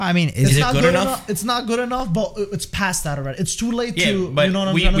enough? I mean, is it good enough? It's not good enough, but it's past that already. It's too late to. But you know what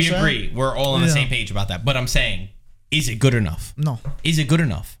I'm trying to say? We agree. We're all on the same page about that. But I'm saying, is it good enough? No. Is it good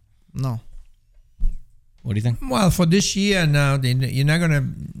enough? No. What do you think? Well, for this year now, you're not going to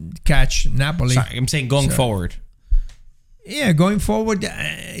catch Napoli. Sorry, I'm saying going forward. Yeah, going forward,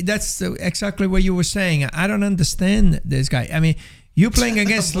 that's exactly what you were saying. I don't understand this guy. I mean, you playing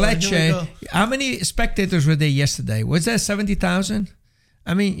against Lecce. How many spectators were there yesterday? Was there 70,000?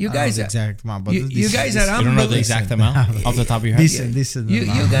 I mean, you guys are exact amount, but you guys are unbelievable. You don't know the exact amount off the top of your head. Decent you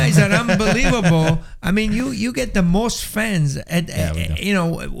guys are unbelievable. I mean, you get the most fans.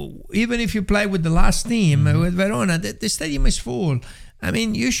 Even if you play with the last team with Verona, the stadium is full. I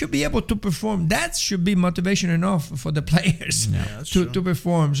mean, you should be able to perform. That should be motivation enough for the players to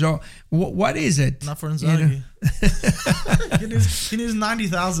perform. So, what is it? Not for Inzaghi. He needs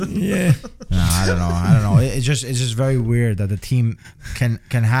 90,000. Yeah. No, I don't know. It's just very weird that the team can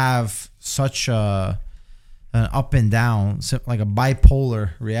have such an up and down, like a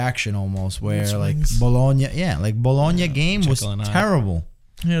bipolar reaction almost, where like Bologna game was terrible.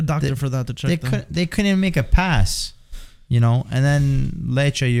 Yeah, a doctor for that to check. They couldn't even make a pass. And then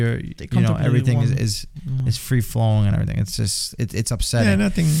Lecce, everything is free flowing and everything. It's just it's upsetting. Yeah,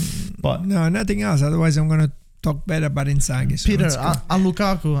 nothing else. Otherwise, I'm gonna talk better about Inzaghi. So Peter, on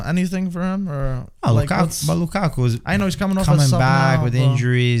Lukaku, anything for him or? Lukaku is. I know he's coming back now, with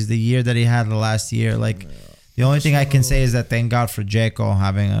injuries. The year that he had the last year, the only thing I can say is that thank God for Dzeko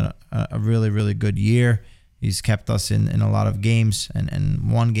having a really really good year. He's kept us in a lot of games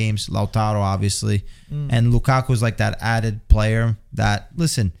and won games. Lautaro, obviously. And Lukaku's like that added player that,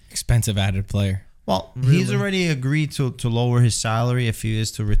 listen. Expensive added player. Well, he's already agreed to lower his salary if he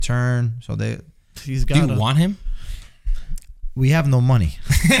is to return. So do you want him? We have no money.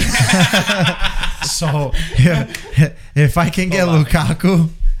 So if I can get Lukaku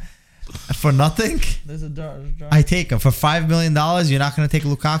for nothing, I take him. For $5 million, you're not going to take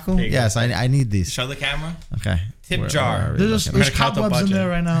Lukaku? Yes, I need these. Show the camera. Okay. Tip jar. There's cobwebs in there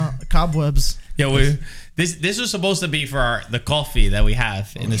right now. Cobwebs. Yeah, this was supposed to be for the coffee that we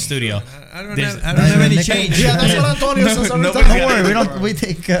have in the studio. I don't have any change. Yeah, that's what Antonio says every time. Don't worry, we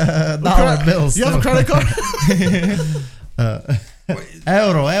take dollar bills. You have a credit card?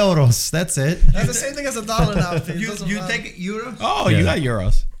 Euros. That's it. That's the same thing as a dollar now. You take euros? Oh, you got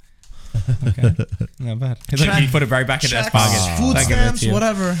euros. Okay, not bad. He put it right back in his pocket. Food stamps,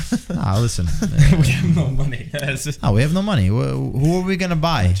 whatever. Listen. We have no money. We have no money. Who are we gonna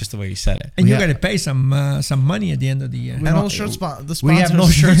buy? Just the way you said it. And you got to pay some money at the end of the year. We have no shirt sponsor. We have no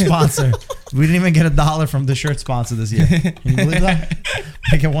shirt sponsor. We didn't even get $1 from the shirt sponsor this year. Can you believe that?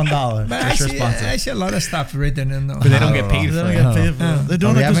 I get $1. But The I shirt see, sponsor. I see a lot of stuff written in the. But they don't get paid They for don't it. get paid for it. They're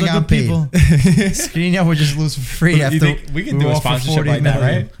doing we it because haven't they're good gotten people. Skriniar would just lose for free after. we can we do a offer sponsorship 40 like that,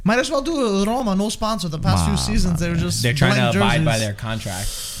 million. right? Might as well do it with Roma, no sponsor. The past few seasons, they were just They're trying blank to abide by jerseys. their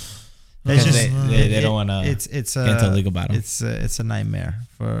contract. They Because just they don't want to it's get into a legal battle. It's a nightmare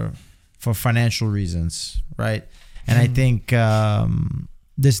for financial reasons, right? And I think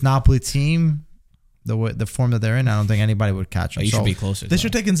this Napoli team, the form that they're in, I don't think anybody would catch them. You should be closer. They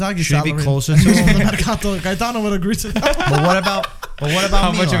should take Inzaghi's Should salary. be closer to So him. the Mercato, Gaetano would agree to that. But what about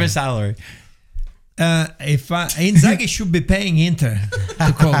How much of Milan? his salary? If Inzaghi should be paying Inter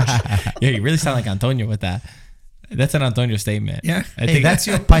to coach. Yeah, you really sound like Antonio with that. That's an Antonio statement. Yeah. I Hey, think that's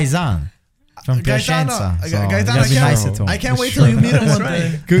your paisan from Gaetano, Piacenza. So Gaetano, you gotta be I nicer can't- to him. I can't wait till you meet him one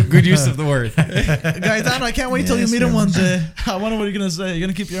day. good use of the word. Gaetano, I can't wait till you Yes, meet him yes. one day. I wonder what you're gonna say. You're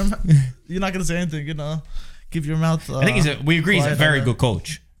gonna keep your you're not gonna say anything. You know, keep your mouth. I think we agree he's a quiet very on good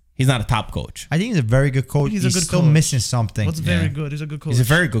coach. He's not a top coach. I think he's a very good coach. He's He's, a good still coach. missing something. What's very Yeah. good? He's a good coach. He's a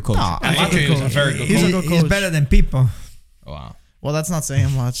very good coach. No, I he's a think good he's a coach. very good He's a coach. good He's coach. better than people. Wow. Well, that's not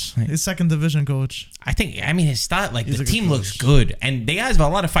saying much. He's second division coach. I mean, his style, like He's the a good team looks coach. good, and they guys have a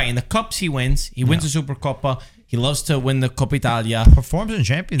lot of fight. In the cups, he wins. He wins the Super Coppa. He loves to win the Coppa Italia. Performs in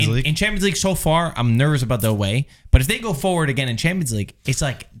Champions League. In Champions League so far, I'm nervous about the away. But if they go forward again in Champions League, it's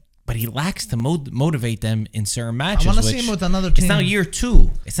like, but he lacks to motivate them in certain matches. I want to see which- him with another It's team. now year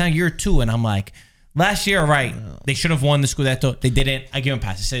two. And I'm like, last year, right? They should have won the Scudetto. They didn't. I give him a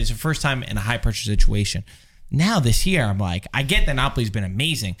pass. I said it's the first time in a high pressure situation. Now this year, I'm like, I get that Napoli's been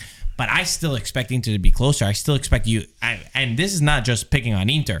amazing, but I still expect Inter to be closer. I still expect you, and this is not just picking on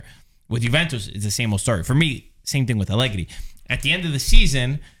Inter. With Juventus, it's the same old story. For me, same thing with Allegri. At the end of the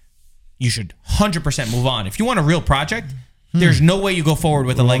season, you should 100% move on. If you want a real project, there's no way you go forward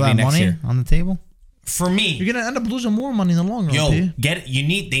with All Allegri that next money year. on the table. For me, You're gonna end up losing more money in the long run. P. get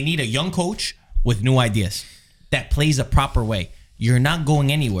it. They need a young coach with new ideas that plays a proper way. You're not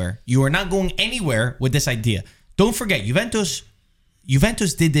going anywhere. You are not going anywhere with this idea. Don't forget,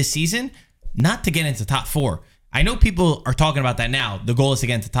 Juventus did this season not to get into top 4. I know people are talking about that now. The goal is to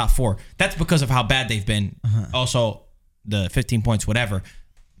get into top 4. That's because of how bad they've been. Also, the 15 points, whatever.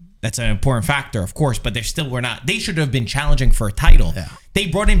 That's an important factor, of course, but were not. They should have been challenging for a title. Yeah. They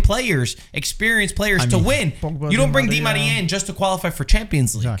brought in players, experienced players to win. Pogba, You don't bring Di Di Maria. Maria in just to qualify for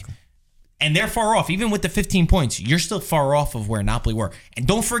Champions League. Exactly. And they're far off. Even with the 15 points, you're still far off of where Napoli were. And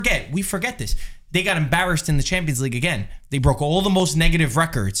don't forget, we forget this. They got embarrassed in the Champions League again. They broke all the most negative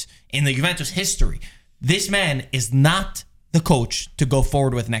records in the Juventus history. This man is not the coach to go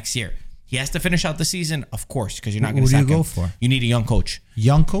forward with next year. He has to finish out the season, of course, because you're not going Who to do you sack go him. for? You need a young coach.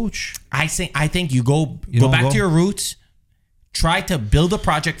 Young coach. I think you go don't back go? to your roots. Try to build a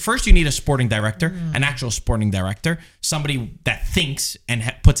project. First, you need a sporting director, an actual sporting director, somebody that thinks and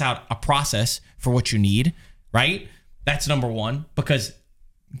puts out a process for what you need, right? That's number one, because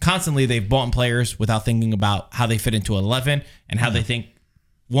constantly they've bought in players without thinking about how they fit into 11 and how they think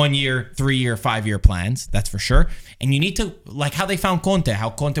 1 year, 3 year, 5 year plans. That's for sure. And you need to, like how they found Conte, how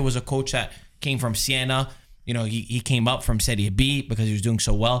Conte was a coach that came from Siena. You know, he came up from Serie B because he was doing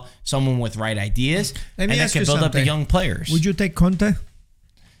so well. Someone with right ideas. Let me and that ask can you build up the something. young players. Would you take Conte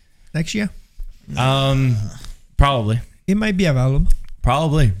next year? Probably. It might be available.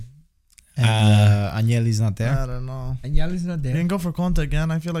 Probably. And Agnelli's not there. I don't know. And Yali's not You there. can go for Conte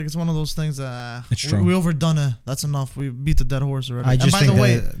again. I feel like it's one of those things that It's true. we overdone it. That's enough. We beat the dead horse already. I just and by think the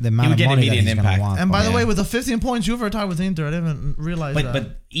way, the amount would of get money that immediate he's going to impact. want. and by the Yeah. way, with the 15 points, you've retired with Inter. I didn't realize that.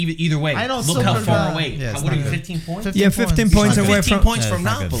 But either way, I know, look still how pretty far bad. away. Yeah, it's What are not you, good. 15 points? 15 Yeah, 15 It's points not away 15 from points Yeah, from it's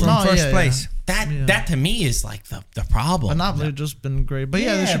not good. Napoli. from No, first yeah, place. That to me is like the problem. But Napoli have just been great. But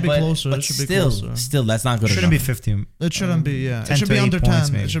yeah, they should be but- closer. But It should be still, closer. still, that's not good Shouldn't be enough. 15. It shouldn't be. Yeah, 10 it should to be 8 under points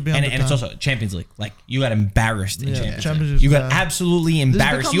 10. maybe. It should be And under 10. it's also Champions League. Like, you got embarrassed in Yeah, Champions Champions League. League You is got bad. absolutely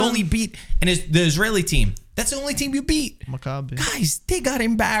embarrassed. You become only beat the Israeli team. That's the only team you beat. Maccabi. Guys, they got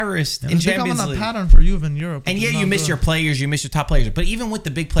embarrassed in It's becoming Champions a League. pattern for Juve in Europe. And which yeah, is you not miss good. your players, you miss your top players. But even with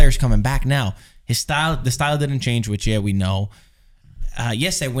the big players coming back now, the style didn't change, which we know.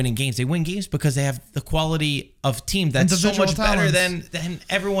 Yes, they're winning games. They win games because they have the quality of team that's so Individual much better talents. than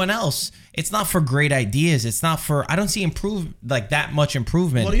everyone else. It's not for great ideas. It's not for. I don't see that much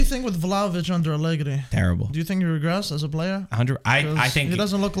improvement. What do you think with Vlahovic under Allegri? Terrible. Do you think he regressed as a player? 100. I 'Cause think he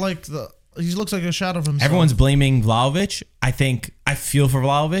doesn't look like he looks like a shadow of himself. everyone's blaming Vlahovic. I feel for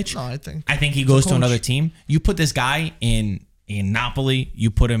Vlahovic. No, I think he goes to coach. another team. You put this guy in Napoli. You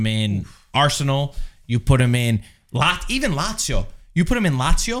put him in Arsenal. You put him in even Lazio. You put him in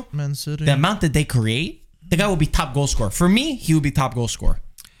Lazio. Man City. The amount that they create, the guy will be top goal scorer. For me, he would be top goal scorer.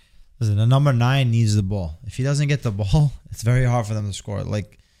 Listen, the number 9 needs the ball. If he doesn't get the ball, it's very hard for them to score.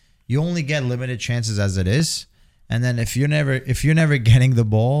 Like, you only get limited chances as it is, and then if you're never getting the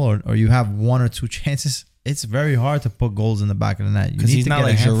ball or you have 1 or 2 chances, it's very hard to put goals in the back of the net. Because he's not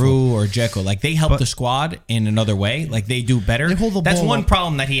like Giroud or Dzeko. Like, they help the squad in another way. Like, they do better. They hold the That's ball one up.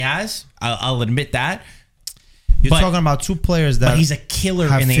 problem that he has. I'll admit that. You're But- talking about 2 players that But he's a killer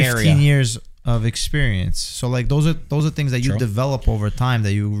have in the 15 area. years of experience. So like those are things that you True. develop over time,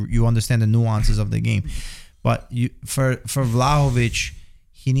 that you understand the nuances of the game. But for Vlahovic,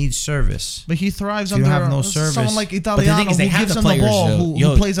 he needs service. But he thrives If you under have no service- someone like the thing Italiano is, they who have gives the him the players, ball, though.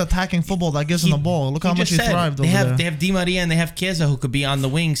 who plays attacking football, that gives him the ball. Look how much he just said, thrived they over have there. They have Di Maria and they have Chiesa who could be on the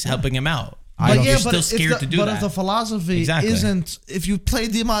wings helping him out. I don't- You're but still if scared the- to do but that. if the philosophy Exactly. isn't, if you play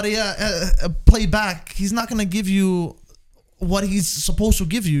Di Maria play back, he's not going to give you what he's supposed to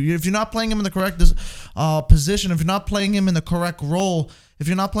give you. If you're not playing him in the correct position, if you're not playing him in the correct role, if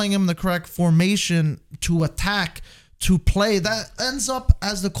you're not playing him in the correct formation to attack, to play, that ends up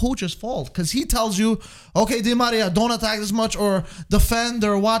as the coach's fault, because he tells you, okay, Di Maria, don't attack this much, or defend,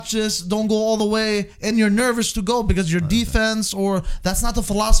 or watch this, don't go all the way, and you're nervous to go because your defense, or that's not the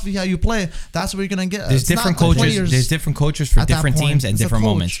philosophy how you play. That's what you're gonna get. There's It's not different the coaches. players There's different coaches for at that different point. teams and It's a different coach.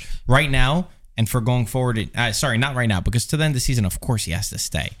 moments. Right now, and for going forward, sorry, not right now, because to the end of the season, of course, he has to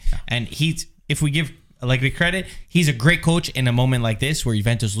stay. And if we give Allegri credit, he's a great coach in a moment like this where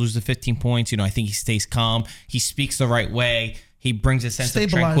Juventus lose the 15 points. I think he stays calm. He speaks the right way. He brings a sense of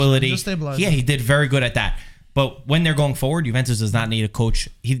Stabilizer. tranquility. Just stabilizer. Yeah, he did very good at that. But when they're going forward, Juventus does not need a coach.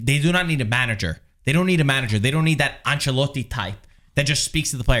 They do not need a manager. They don't need a manager. They don't need that Ancelotti type that just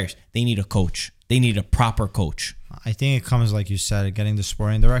speaks to the players. They need a coach. They need a proper coach. I think it comes, like you said, getting the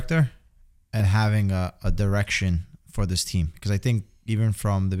sporting director and having a direction for this team. Because I think even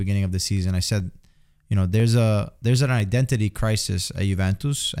from the beginning of the season, I said, there's an identity crisis at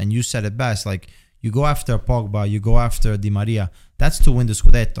Juventus, and you said it best. Like, you go after Pogba, you go after Di Maria. That's to win the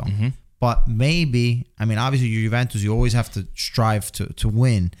Scudetto. Mm-hmm. But maybe, obviously, you're Juventus, you always have to strive to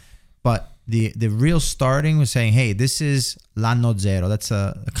win. But the real starting was saying, hey, this is l'anno zero. That's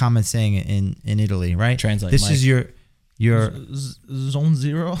a common saying in Italy, right? Translate, This Mike. is your Zone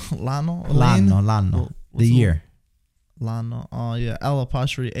zero, Lano, l'anno, the year. Lano. Oh yeah, L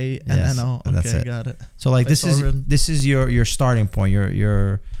apostrophe A N N O. Okay, that's it. got it. So like It's already- this is your starting point,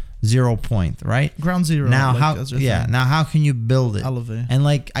 your 0 point, right? Ground zero. Now like, how as you're saying. now how can you build it? Elevate. And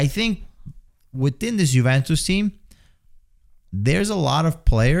like, I think within this Juventus team, there's a lot of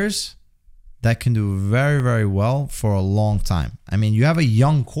players that can do very, very well for a long time. You have a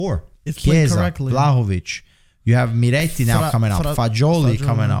young core. If played Chiesa, correctly. Vlahovic. You have Miretti now coming up. Fagioli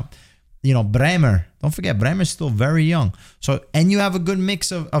coming up. Bremer. Don't forget, Bremer's still very young. So, and you have a good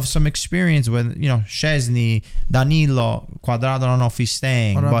mix of some experience with, Szczesny, Danilo, Quadrado, I don't know if he's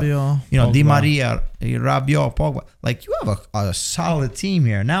staying. Rabiot. But, Di Pogba. Maria, Rabiot, Pogba. Like, you have a solid team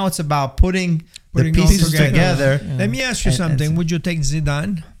here. Now it's about putting the Putting all pieces together. together. Let me ask you And- something. and- Would you take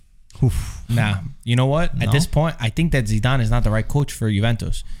Zidane? Nah, you know what? No? At this point, I think that Zidane is not the right coach for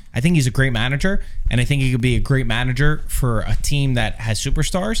Juventus. I think he's a great manager, and I think he could be a great manager for a team that has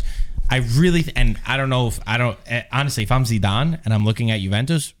superstars. I really, and I don't know honestly, if I'm Zidane and I'm looking at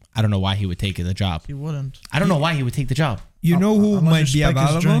Juventus, I don't know why he would take the job. He wouldn't. I don't know why he would take the job. You know who Unless might you be spike his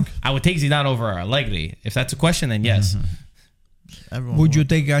available? drink. I would take Zidane over Allegri. If that's a question, then yes. Everyone Would you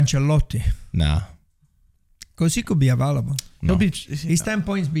take Ancelotti? Nah. Because he could be available. No. He'll be. He's 10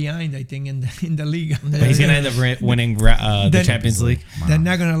 points behind, I think, in the league. But he's gonna end up winning the Then- Champions League. They're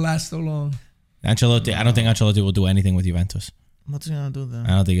not gonna last so long. Ancelotti. I don't think Ancelotti will do anything with Juventus. What's he gonna do I then?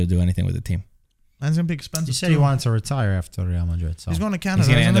 don't think he'll do anything with the team. And it's gonna be expensive. You said too. he wanted to retire after Real Madrid. So He's going to Canada. He's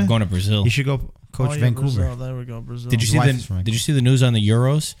gonna end isn't up he? going to Brazil. he should go coach Oh, yeah, Vancouver. Brazil. There we go, Brazil. Did you see wife is from Did you see the news on the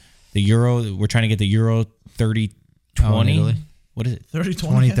Euros? The Euro. We're trying to get the Euro 3020. Italy? What is it? 30-20.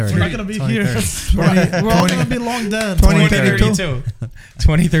 2030. We're not gonna be here. 2030. We're all gonna be long dead. 2032.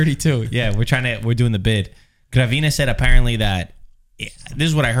 2032. Yeah, we're doing the bid. Gravina said apparently that this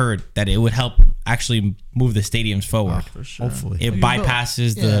is what I heard, that it would help actually move the stadiums forward. For sure. Hopefully. It You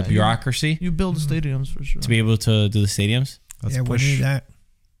bypasses build- yeah, the you- bureaucracy You build stadiums for sure. to be able to do the stadiums. Let's Yeah, push. we need that.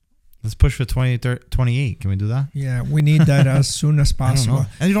 Let's push for 28. Can we do that? Yeah, we need that as soon as possible.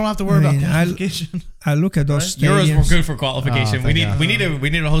 And you don't have to worry I mean, about I- qualification. I look at those Euros stadiums. were good for qualification. Oh, we thank need God. we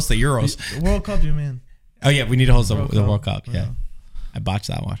need to host the Euros. World Cup, you mean? Oh yeah, we need to host the World World Cup. Cup. Yeah. I botched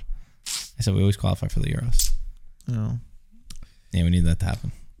that one. I said we always qualify for the Euros. Yeah. Yeah, we need that to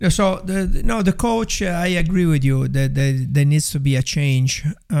happen. So the coach, I agree with you that there needs to be a change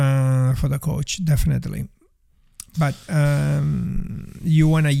for the coach, definitely. But you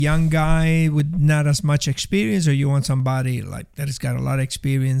want a young guy with not as much experience, or you want somebody like that has got a lot of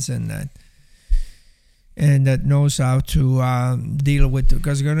experience and that knows how to deal with,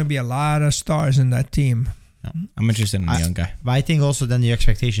 because there's going to be a lot of stars in that team. I'm interested in a young guy. But I think also then the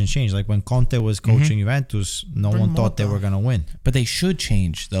expectations change. Like when Conte was coaching Juventus, no one thought they were going to win. But they should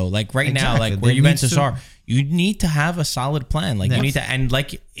change though. Like right now, Exactly. like where They Juventus need to- are, you need to have a solid plan. Like you need to, and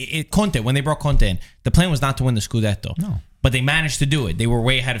like Conte, when they brought Conte in, the plan was not to win the Scudetto. No. But they managed to do it. They were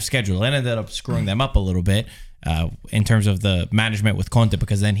way ahead of schedule. It ended up screwing them up a little bit in terms of the management with Conte,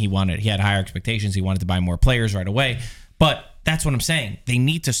 because then he had higher expectations. He wanted to buy more players right away. But that's what I'm saying. They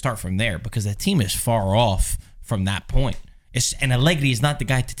need to start from there, because the team is far off from that point. And Allegri is not the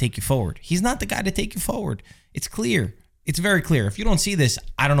guy to take you forward. He's not the guy to take you forward. It's clear. It's very clear. If you don't see this,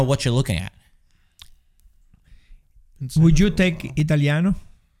 I don't know what you're looking at. Would you take Italiano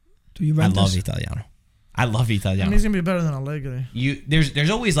to Juventus? I love Italiano. And he's Italiano. gonna be better than Allegri.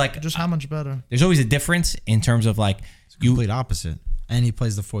 There's always like Just how much better? there's always a difference in terms of like Complete opposite. And he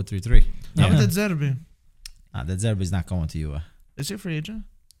plays the 4-3-3. How Yeah. about Zerbi? That Zerbi's not going to Juve. Is he a free agent?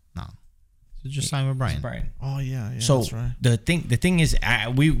 No. So just sign with Brian. Brian. Oh yeah, So that's right. the thing is, I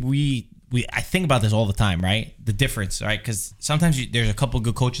think about this all the time, right? The difference, right? Because sometimes there's a couple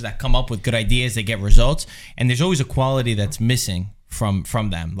good coaches that come up with good ideas, they get results, and there's always a quality that's missing from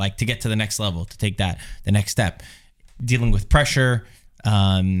them, like to get to the next level, to take the next step, dealing with pressure,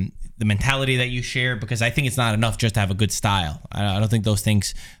 the mentality that you share. Because I think it's not enough just to have a good style. I don't think those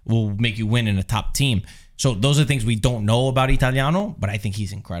things will make you win in a top team. So those are things we don't know about Italiano, but I think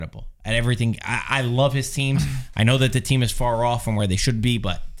he's incredible at everything. I love his teams. I know that the team is far off from where they should be,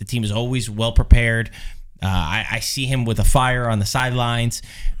 but the team is always well prepared. I see him with a fire on the sidelines.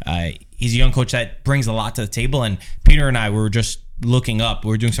 He's a young coach that brings a lot to the table. And Peter and I were just looking up. We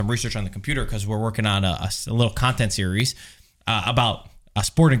were doing some research on the computer because we're working on a little content series about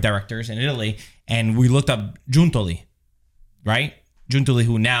sporting directors in Italy. And we looked up Giuntoli, right? Giuntoli,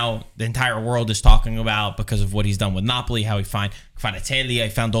 who now the entire world is talking about because of what he's done with Napoli, how he found Italia, he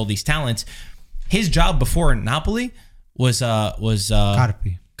found all these talents. His job before Napoli was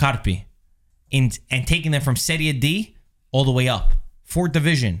Carpi, and taking them from Serie D all the way up, fourth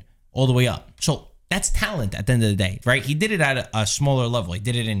division all the way up. So that's talent at the end of the day, right? He did it at a smaller level. He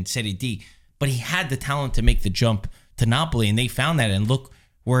did it in Serie D, but he had the talent to make the jump to Napoli, and they found that. And look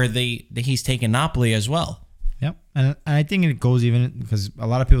where he's taken Napoli as well. Yep. And I think it goes even because a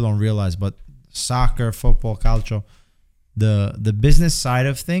lot of people don't realize, but soccer, football, calcio, the business side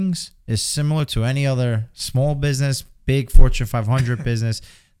of things is similar to any other small business, big Fortune 500 business.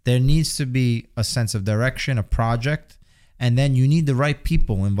 There needs to be a sense of direction, a project, and then you need the right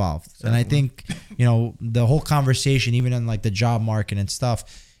people involved. And I think, the whole conversation, even in like the job market and stuff,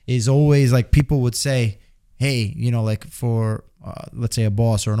 is always like people would say, hey, like for, let's say a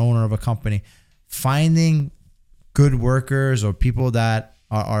boss or an owner of a company, finding good workers or people that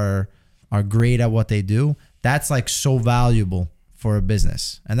are great at what they do, that's like so valuable for a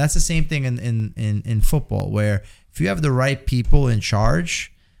business. And that's the same thing in football, where if you have the right people in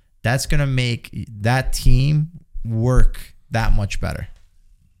charge, that's going to make that team work that much better.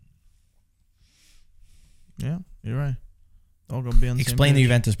 Yeah, you're right. All gonna be on the Explain same the page.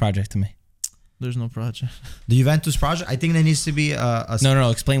 Juventus project to me. There's no project. The Juventus project, I think there needs to be No.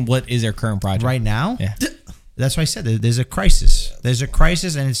 Explain what is their current project right now. Yeah. That's why I said there's a crisis. There's a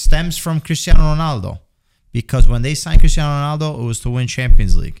crisis, and it stems from Cristiano Ronaldo. Because when they signed Cristiano Ronaldo, it was to win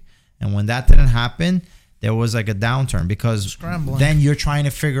Champions League. And when that didn't happen, there was like a downturn. Because Scrambling. then you're trying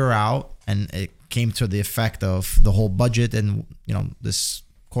to figure out, and it came to the effect of the whole budget and, this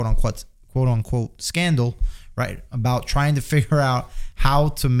quote unquote scandal, right? About trying to figure out how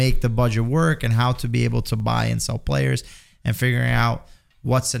to make the budget work and how to be able to buy and sell players and figuring out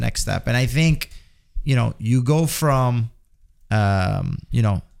what's the next step. And I think, you go from,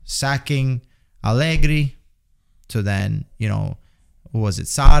 sacking Allegri to then, who was it?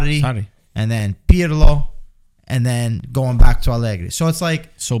 Sarri. And then Pirlo, and then going back to Allegri. So it's like,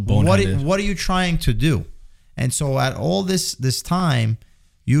 So boneheaded. what are you trying to do? And so at all this time,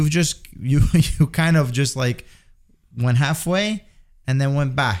 you kind of just like went halfway and then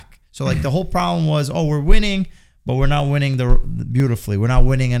went back. So like the whole problem was, we're winning, but we're not winning beautifully. We're not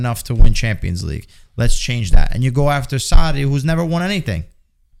winning enough to win Champions League. Let's change that. And you go after Sarri, who's never won anything,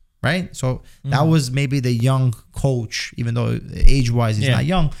 right? So that was maybe the young coach, even though age-wise he's not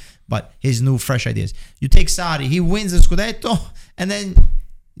young, but his new fresh ideas. You take Sarri, he wins the Scudetto, and then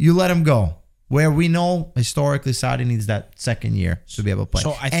you let him go. Where we know historically Sarri needs that second year to be able to play.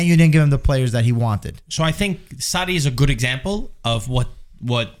 So and you didn't give him the players that he wanted. So I think Sarri is a good example of what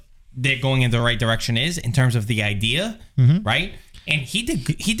they're going in the right direction is in terms of the idea, right? And he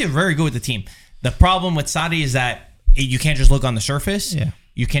did very good with the team. The problem with Sarri is that you can't just look on the surface. Yeah.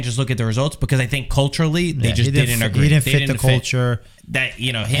 You can't just look at the results because I think culturally they just didn't agree. He didn't They fit the culture. That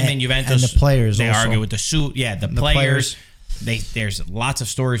him and Juventus and the players they also. argue with the suit. Yeah, the players. There's lots of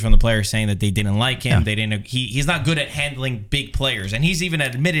stories from the players saying that they didn't like him. Yeah. They didn't. He's not good at handling big players, and he's even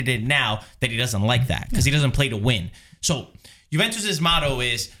admitted it now that he doesn't like that because he doesn't play to win. So Juventus's motto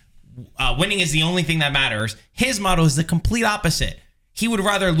is winning is the only thing that matters. His motto is the complete opposite. He would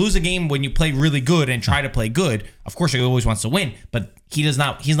rather lose a game when you play really good and try to play good. Of course, he always wants to win, but he's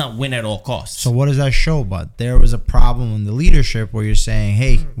not win at all costs. So what does that show? But there was a problem in the leadership where you're saying,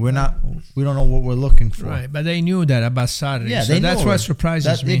 "Hey, we don't know what we're looking for." Right, but they knew that about Sarri. Yeah, so that's know what it.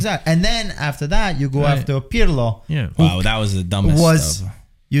 surprises me. Exactly. And then after that, you go Right. after Pirlo. Yeah. Wow, that was the dumbest stuff.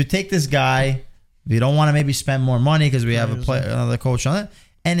 You take this guy. We don't want to maybe spend more money because we have another coach on it.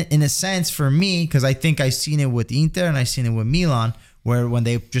 And in a sense, for me, because I think I've seen it with Inter and I've seen it with Milan, where when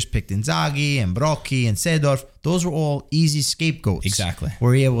they just picked Inzaghi and Brocchi and Seedorf, those were all easy scapegoats. Exactly.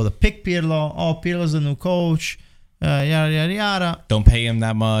 Were you able to pick Pirlo? Oh, Pirlo's the new coach. Yada, yada, yada. Don't pay him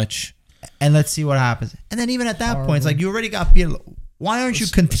that much. And let's see what happens. And then even at that point, it's like you already got Pirlo. Why aren't you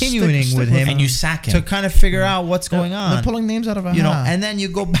continuing stick with with him And you sack him. to kind of figure out what's going on? They're pulling names out of a You know, hat. and then you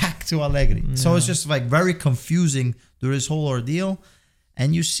go back to Allegri. So it's just like very confusing through this whole ordeal,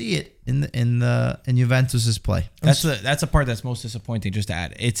 and you see it in Juventus's play. That's the part that's most disappointing. Just to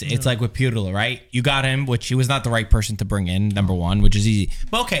add, it's like with Pirlo, right? You got him, which he was not the right person to bring in. Number one, which is easy.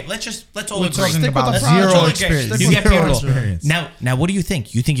 But okay, let's all agree. talking Stick about with the zero project. experience. Stick You with get the Pirlo. experience. Now, what do you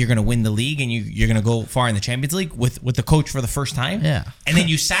think? You think you're going to win the league and you're going to go far in the Champions League with the coach for the first time? Yeah. And then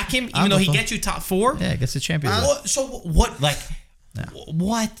you sack him, even though he gets you top four. Yeah, gets the Champions League. So what? Like,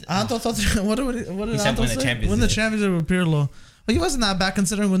 what? Anto thought, what did said Anto win the say? Champions Win the League. Champions League with Pirlo. Well, he wasn't that bad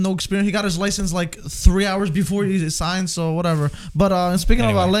considering with no experience. He got his license like 3 hours before he signed, so whatever. But speaking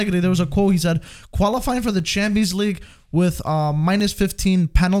Anyway. of Allegri, there was a quote. He said, qualifying for the Champions League with minus 15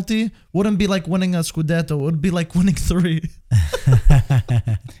 penalty wouldn't be like winning a Scudetto. It would be like winning 3.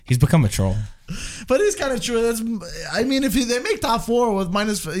 He's become a troll. But it's kind of true. I mean, if they make top 4 with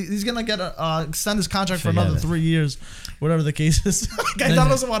minus, he's gonna get extend his contract for another 3 years, whatever the case is. Guy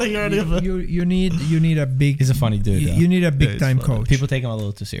doesn't want to hear any of it. You need a big. He's a funny dude. though. You need a big time coach. People take him a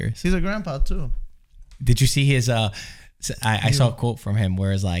little too serious. He's a grandpa too. Did you see his? I saw a quote from him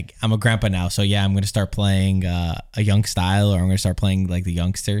where it's like, "I'm a grandpa now, so yeah, I'm gonna start playing a young style, or I'm gonna start playing like the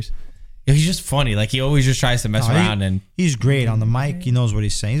youngsters." Yeah, he's just funny. Like he always just tries to mess around and. He's great on the mic. He knows what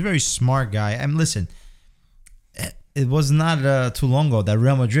he's saying. He's a very smart guy. And listen, it was not too long ago that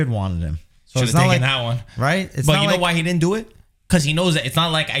Real Madrid wanted him. So Should it's have not taken like that one. right. It's But not you know like, why he didn't do it? Because he knows that it's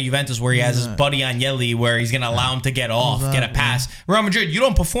not like at Juventus where he has his buddy Agnelli where he's going to allow him to get off, get a pass. Real Madrid, you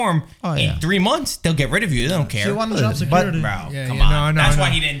don't perform in 3 months, they'll get rid of you. They don't care. He wanted job But- security. Bro, Yeah, come yeah, on. no, That's no. why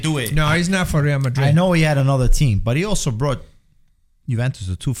he didn't do it. No, he's not for Real Madrid. I know he had another team, but he also brought Juventus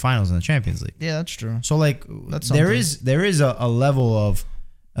to 2 finals in the Champions League. Yeah, that's true. So like That's there something. is a level of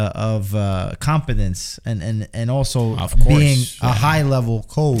competence and also Of course, being yeah. a high level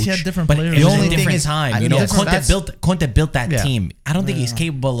coach. He had different But players. it was only a thing different is- time. I You know, know, that's- Conte built that Yeah. team. I don't think he's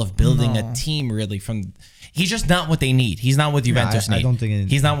capable of building a team really from. He's just not what they need. He's not what Juventus I need. don't think it-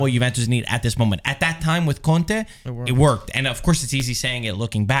 he's not what Juventus need at this moment. At that time with Conte, it worked. And of course, it's easy saying it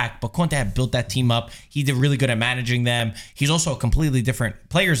looking back. But Conte had built that team up. He did really good at managing them. He's also a completely different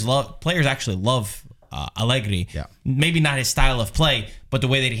players actually love Allegri. Yeah. Maybe not his style of play, but the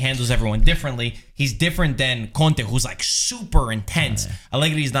way that he handles everyone differently. He's different than Conte, who's like super intense.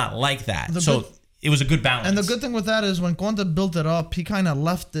 Allegri's not like that. So it was a good balance. And the good thing with that is when Conte built it up, he kind of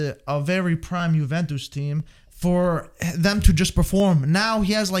left it a very prime Juventus team for them to just perform. Now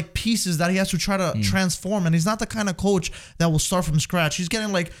he has like pieces that he has to try to transform, and he's not the kind of coach that will start from scratch. He's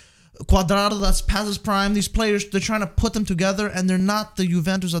getting like Cuadrado that's past his prime. These players, they're trying to put them together, and they're not the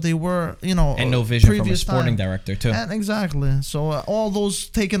Juventus that they were, and no vision from a previous sporting time. director too. And exactly. So all those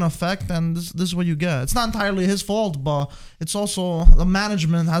take in effect, and this is what you get. It's not entirely his fault, but it's also the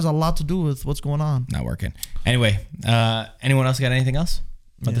management has a lot to do with what's going on. Not working. Anyway, anyone else got anything else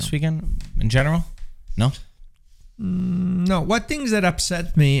about this weekend in general? No? No, what things that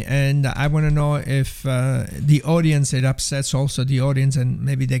upset me, and I want to know if the audience, it upsets also the audience, and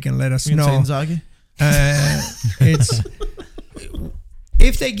maybe they can let us You know. can say Inzaghi? It's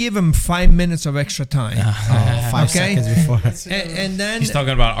if they give him 5 minutes of extra time, 5 Okay. seconds before. and then He's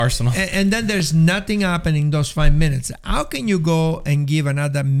talking about Arsenal. and then there's nothing happening those 5 minutes. How can you go and give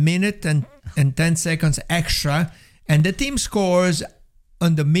another minute and 10 seconds extra, and the team scores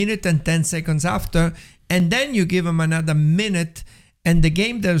on the minute and 10 seconds after, and then you give them another minute and the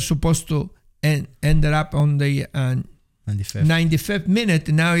game that was supposed to ended up on the 95th minute,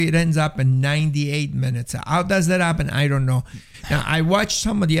 now it ends up in 98 minutes. How does that happen? I don't know. Now, I watched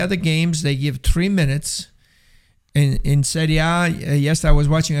some of the other games. They give 3 minutes. In Serie A, yes, I was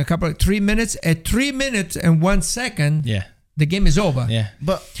watching a couple of 3 minutes. At 3 minutes and 1 second, the game is over. Yeah.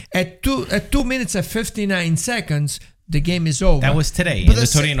 But at 2 minutes and 59 seconds, the game is over. That was today in the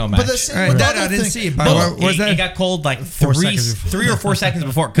Torino match. That I didn't see. But it got called like 3 or 4 seconds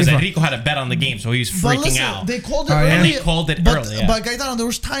before because Enrico had a bet on the game, so he was freaking out. They called it Oh, yeah? early. And they called it but, early, yeah. But Gaetano, there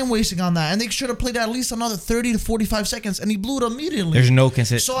was time wasting on that, and they should have played at least another 30 to 45 seconds, and he blew it immediately. There's no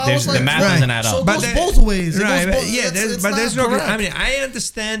consistency. So I was like, the math right. doesn't add So up. it But goes then- both ways. It Right, goes but both, yeah, it's there's not no. correct. I mean, I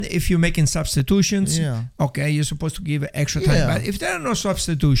understand if you're making substitutions. Yeah. Okay, you're supposed to give extra time. Yeah. But if there are no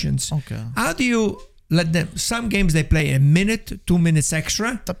substitutions, Okay. how do you let them? Some games they play a minute, 2 minutes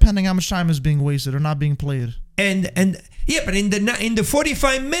extra, Depending how much time is being wasted or not being played. and yeah, but in the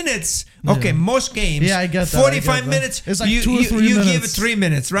 45 minutes, okay, Yeah. most games, Yeah, I get that, 45 I get that. minutes, It's like you 2 or 3 you give minutes. 3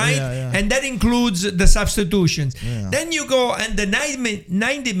 minutes, right? Yeah, yeah. And that includes the substitutions. Yeah. Then you go and the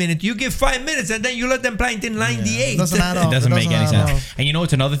 90 minute, you give 5 minutes, and then you let them play until 98. It doesn't add up. It doesn't make any add sense. up. And you know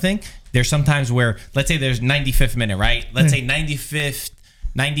what's another thing? There's sometimes where, let's say there's 95th minute, right? Let's say 95th,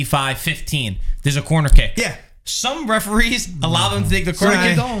 95, 15. There's a corner kick. Yeah. Some referees allow them to take the corner Some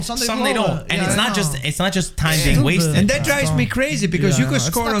kick. they don't, some they they blow don't. it. And Yeah, it's I not know. just time Yeah. being Stupid. wasted. And that drives me crazy because you Yeah, could it's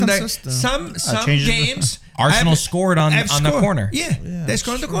score not on that. consistent. Some changes the- games Arsenal have- scored on have the scored. corner. Yeah, they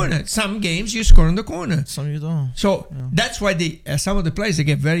score on the true. corner. Some games you score on the corner. Some you don't. So that's why some of the players they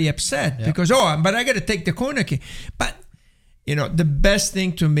get very upset because but I got to take the corner kick. But the best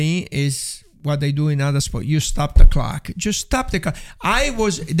thing to me is what they do in other sports. You stop the clock. Just stop the clock.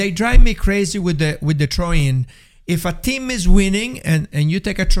 They drive me crazy with the throw-in. If a team is winning and you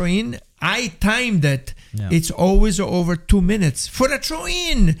take a throw-in, I timed it. Yeah. It's always over 2 minutes for a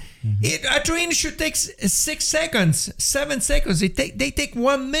throw-in. A throw-in should take 6 seconds, 7 seconds. They take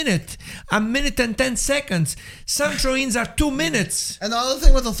 1 minute, a minute and 10 seconds. Some throw-ins are 2 minutes. And the other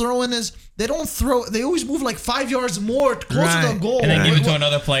thing with the throw-in is they don't throw. They always move like 5 yards more closer to the Right. goal. And then give it to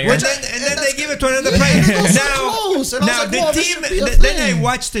another player. And then they give it to another Yeah, player. it goes so close. And I was Now like, the whoa, this team. should be a Then I thing.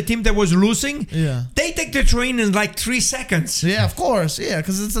 watched the team that was losing. Yeah. They take the train in like 3 seconds. Yeah, of course. Yeah,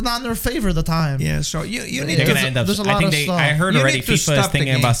 because it's not in their favor at the time. Yeah. So you need They're to. gonna end up. there's a I lot think of they. stuff. I heard You already. need to FIFA is stop the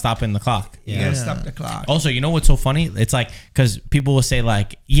thinking game. about stopping the clock. You gotta stop the clock. Also, you know what's so funny? It's like because people will say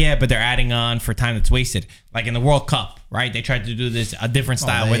like, yeah, but they're adding on for time that's wasted. Like in the World Cup, right? They tried to do this a different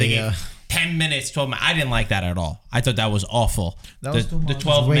style where they they, gave 10 minutes, 12 minutes. I didn't like that at all. I thought that was awful. That was too the much.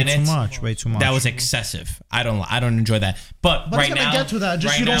 12 way minutes. way too much. That was excessive. I don't enjoy that. But But right it's gonna now, get to that.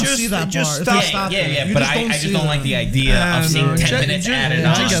 Just right you don't now, see that just part. stop. If they stop it. yeah. You But I just see don't that. like the idea of seeing 10 minutes added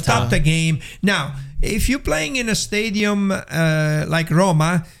on. Just stop the game. Now, if you're playing in a stadium like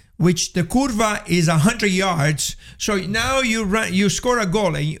Roma, which the curva is 100 yards, so now you score a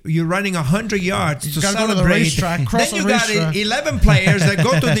goal and you're running 100 yards to gotta go to the celebrate. racetrack, cross Then you the got racetrack. 11 players that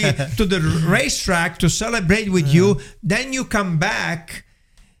go to the racetrack to celebrate with you. Then you come back.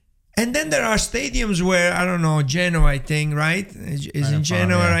 And then there are stadiums where, I don't know, Genoa, I think, right? Is in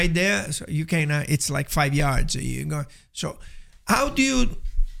Genoa right there? So you can, it's like 5 yards. You go. So how do you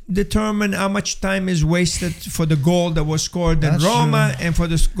determine how much time is wasted for the goal that was scored in That's Roma and for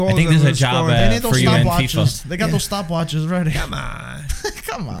the goal I think that there's a was job scored? They need for those you in stopwatches. FIFA. They got those stopwatches ready. Come on.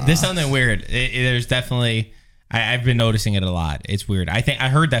 Come on. There's something weird. There's definitely. I've been noticing it a lot. It's weird. I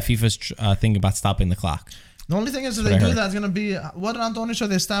heard that FIFA's thinking about stopping the clock. The only thing is if That's they what I do heard. that, it's going to be, what did Antonio say?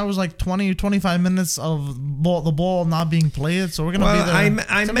 They start was like 20, 25 minutes of the ball not being played. So we're going to Well, be there. I it's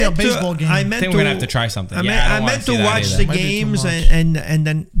gonna be a meant baseball game. I meant think to, we're gonna have to try something. I Yeah, meant, I don't I wanna meant see to that watch either. the Might be too games much. and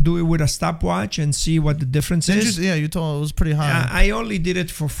then do it with a stopwatch and see what the difference is. Yeah, you told it was pretty high. I only did it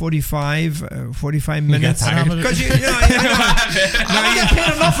for 45 minutes. tired. Because I don't get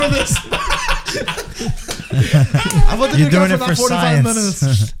paid enough for this. I want to You're do doing for it that for 45 science.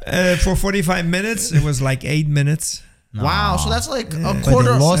 minutes. for 45 minutes, it was like 8 minutes. Wow, so that's like a But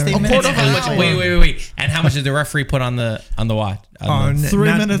quarter, they lost a 8 quarter minutes. of And an how much, hour. wait. And how much did the referee put on the watch? On the-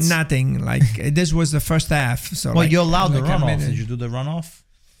 3 minutes. Nothing. Like this was the first half. So Well, like, you allowed the like a runoff. minute. Did you do the runoff?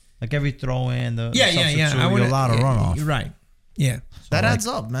 Like every throw in, the Yeah. substitute, I you wanna- allowed a runoff. You're right. Yeah. That like- adds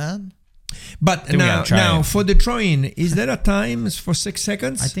up, man. But Think we gotta try now it. for the throw-in, is there a time for 6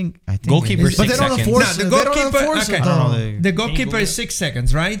 seconds? I think Goalkeeper it is. But they 6 don't seconds. enforce No, it. the They don't goalkeeper- enforce okay. it, I don't know. though. The goalkeeper is 6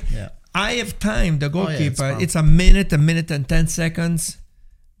 seconds, right? Yeah. I have timed the goalkeeper. fine. It's a minute and 10 seconds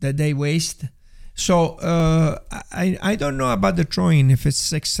that they waste. So I don't know about the throw-in if it's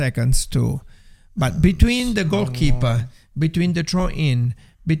 6 seconds too. But between the goalkeeper, between the throw-in,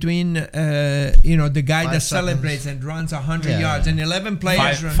 between the guy 5 that seconds. celebrates and runs 100 Yeah. yards and 11 players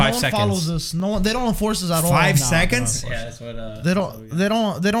Five- run. five no one seconds. follows this. No one. They don't enforce this at all. 5 No, seconds? Yeah, that's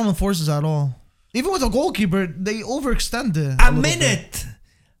what. They don't enforce this at all. Even with a goalkeeper, they overextend it. A little minute.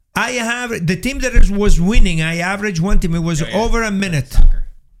 I have the team that was winning. I averaged one team. It was over a minute. Soccer.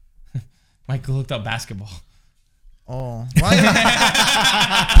 Michael looked up basketball. bit. Oh, why?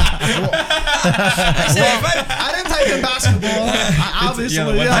 I didn't type in basketball. Obviously,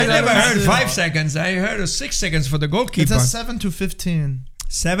 I never heard it. 5 seconds. I heard 6 seconds for the It's goalkeeper. a 7 to 15.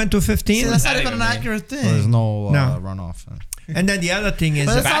 7 to 15. See, that's not Not even an even me. accurate So there's thing. no, No. runoff. And then the other thing is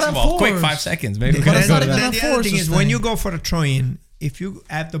But that it's not Basketball, quick enforced. 5 seconds, maybe. But it's not then even the other enforced, thing this is when thing. you go for a throw-in, if you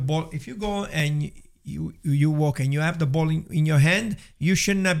have the ball, if you go and you walk and you have the ball in your hand, you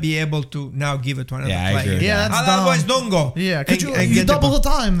should not be able to now give it to another Yeah, I player. agree with Yeah, that's Otherwise, dumb. don't go. Yeah, because And you get the double ball. the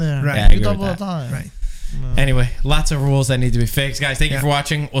time there. Right. Yeah, I You agree double with the that. time. Right. Anyway, lots of rules that need to be fixed. Guys, thank you Yeah. for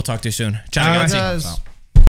watching. We'll talk to you soon. Ciao, All right, ragazzi. Guys.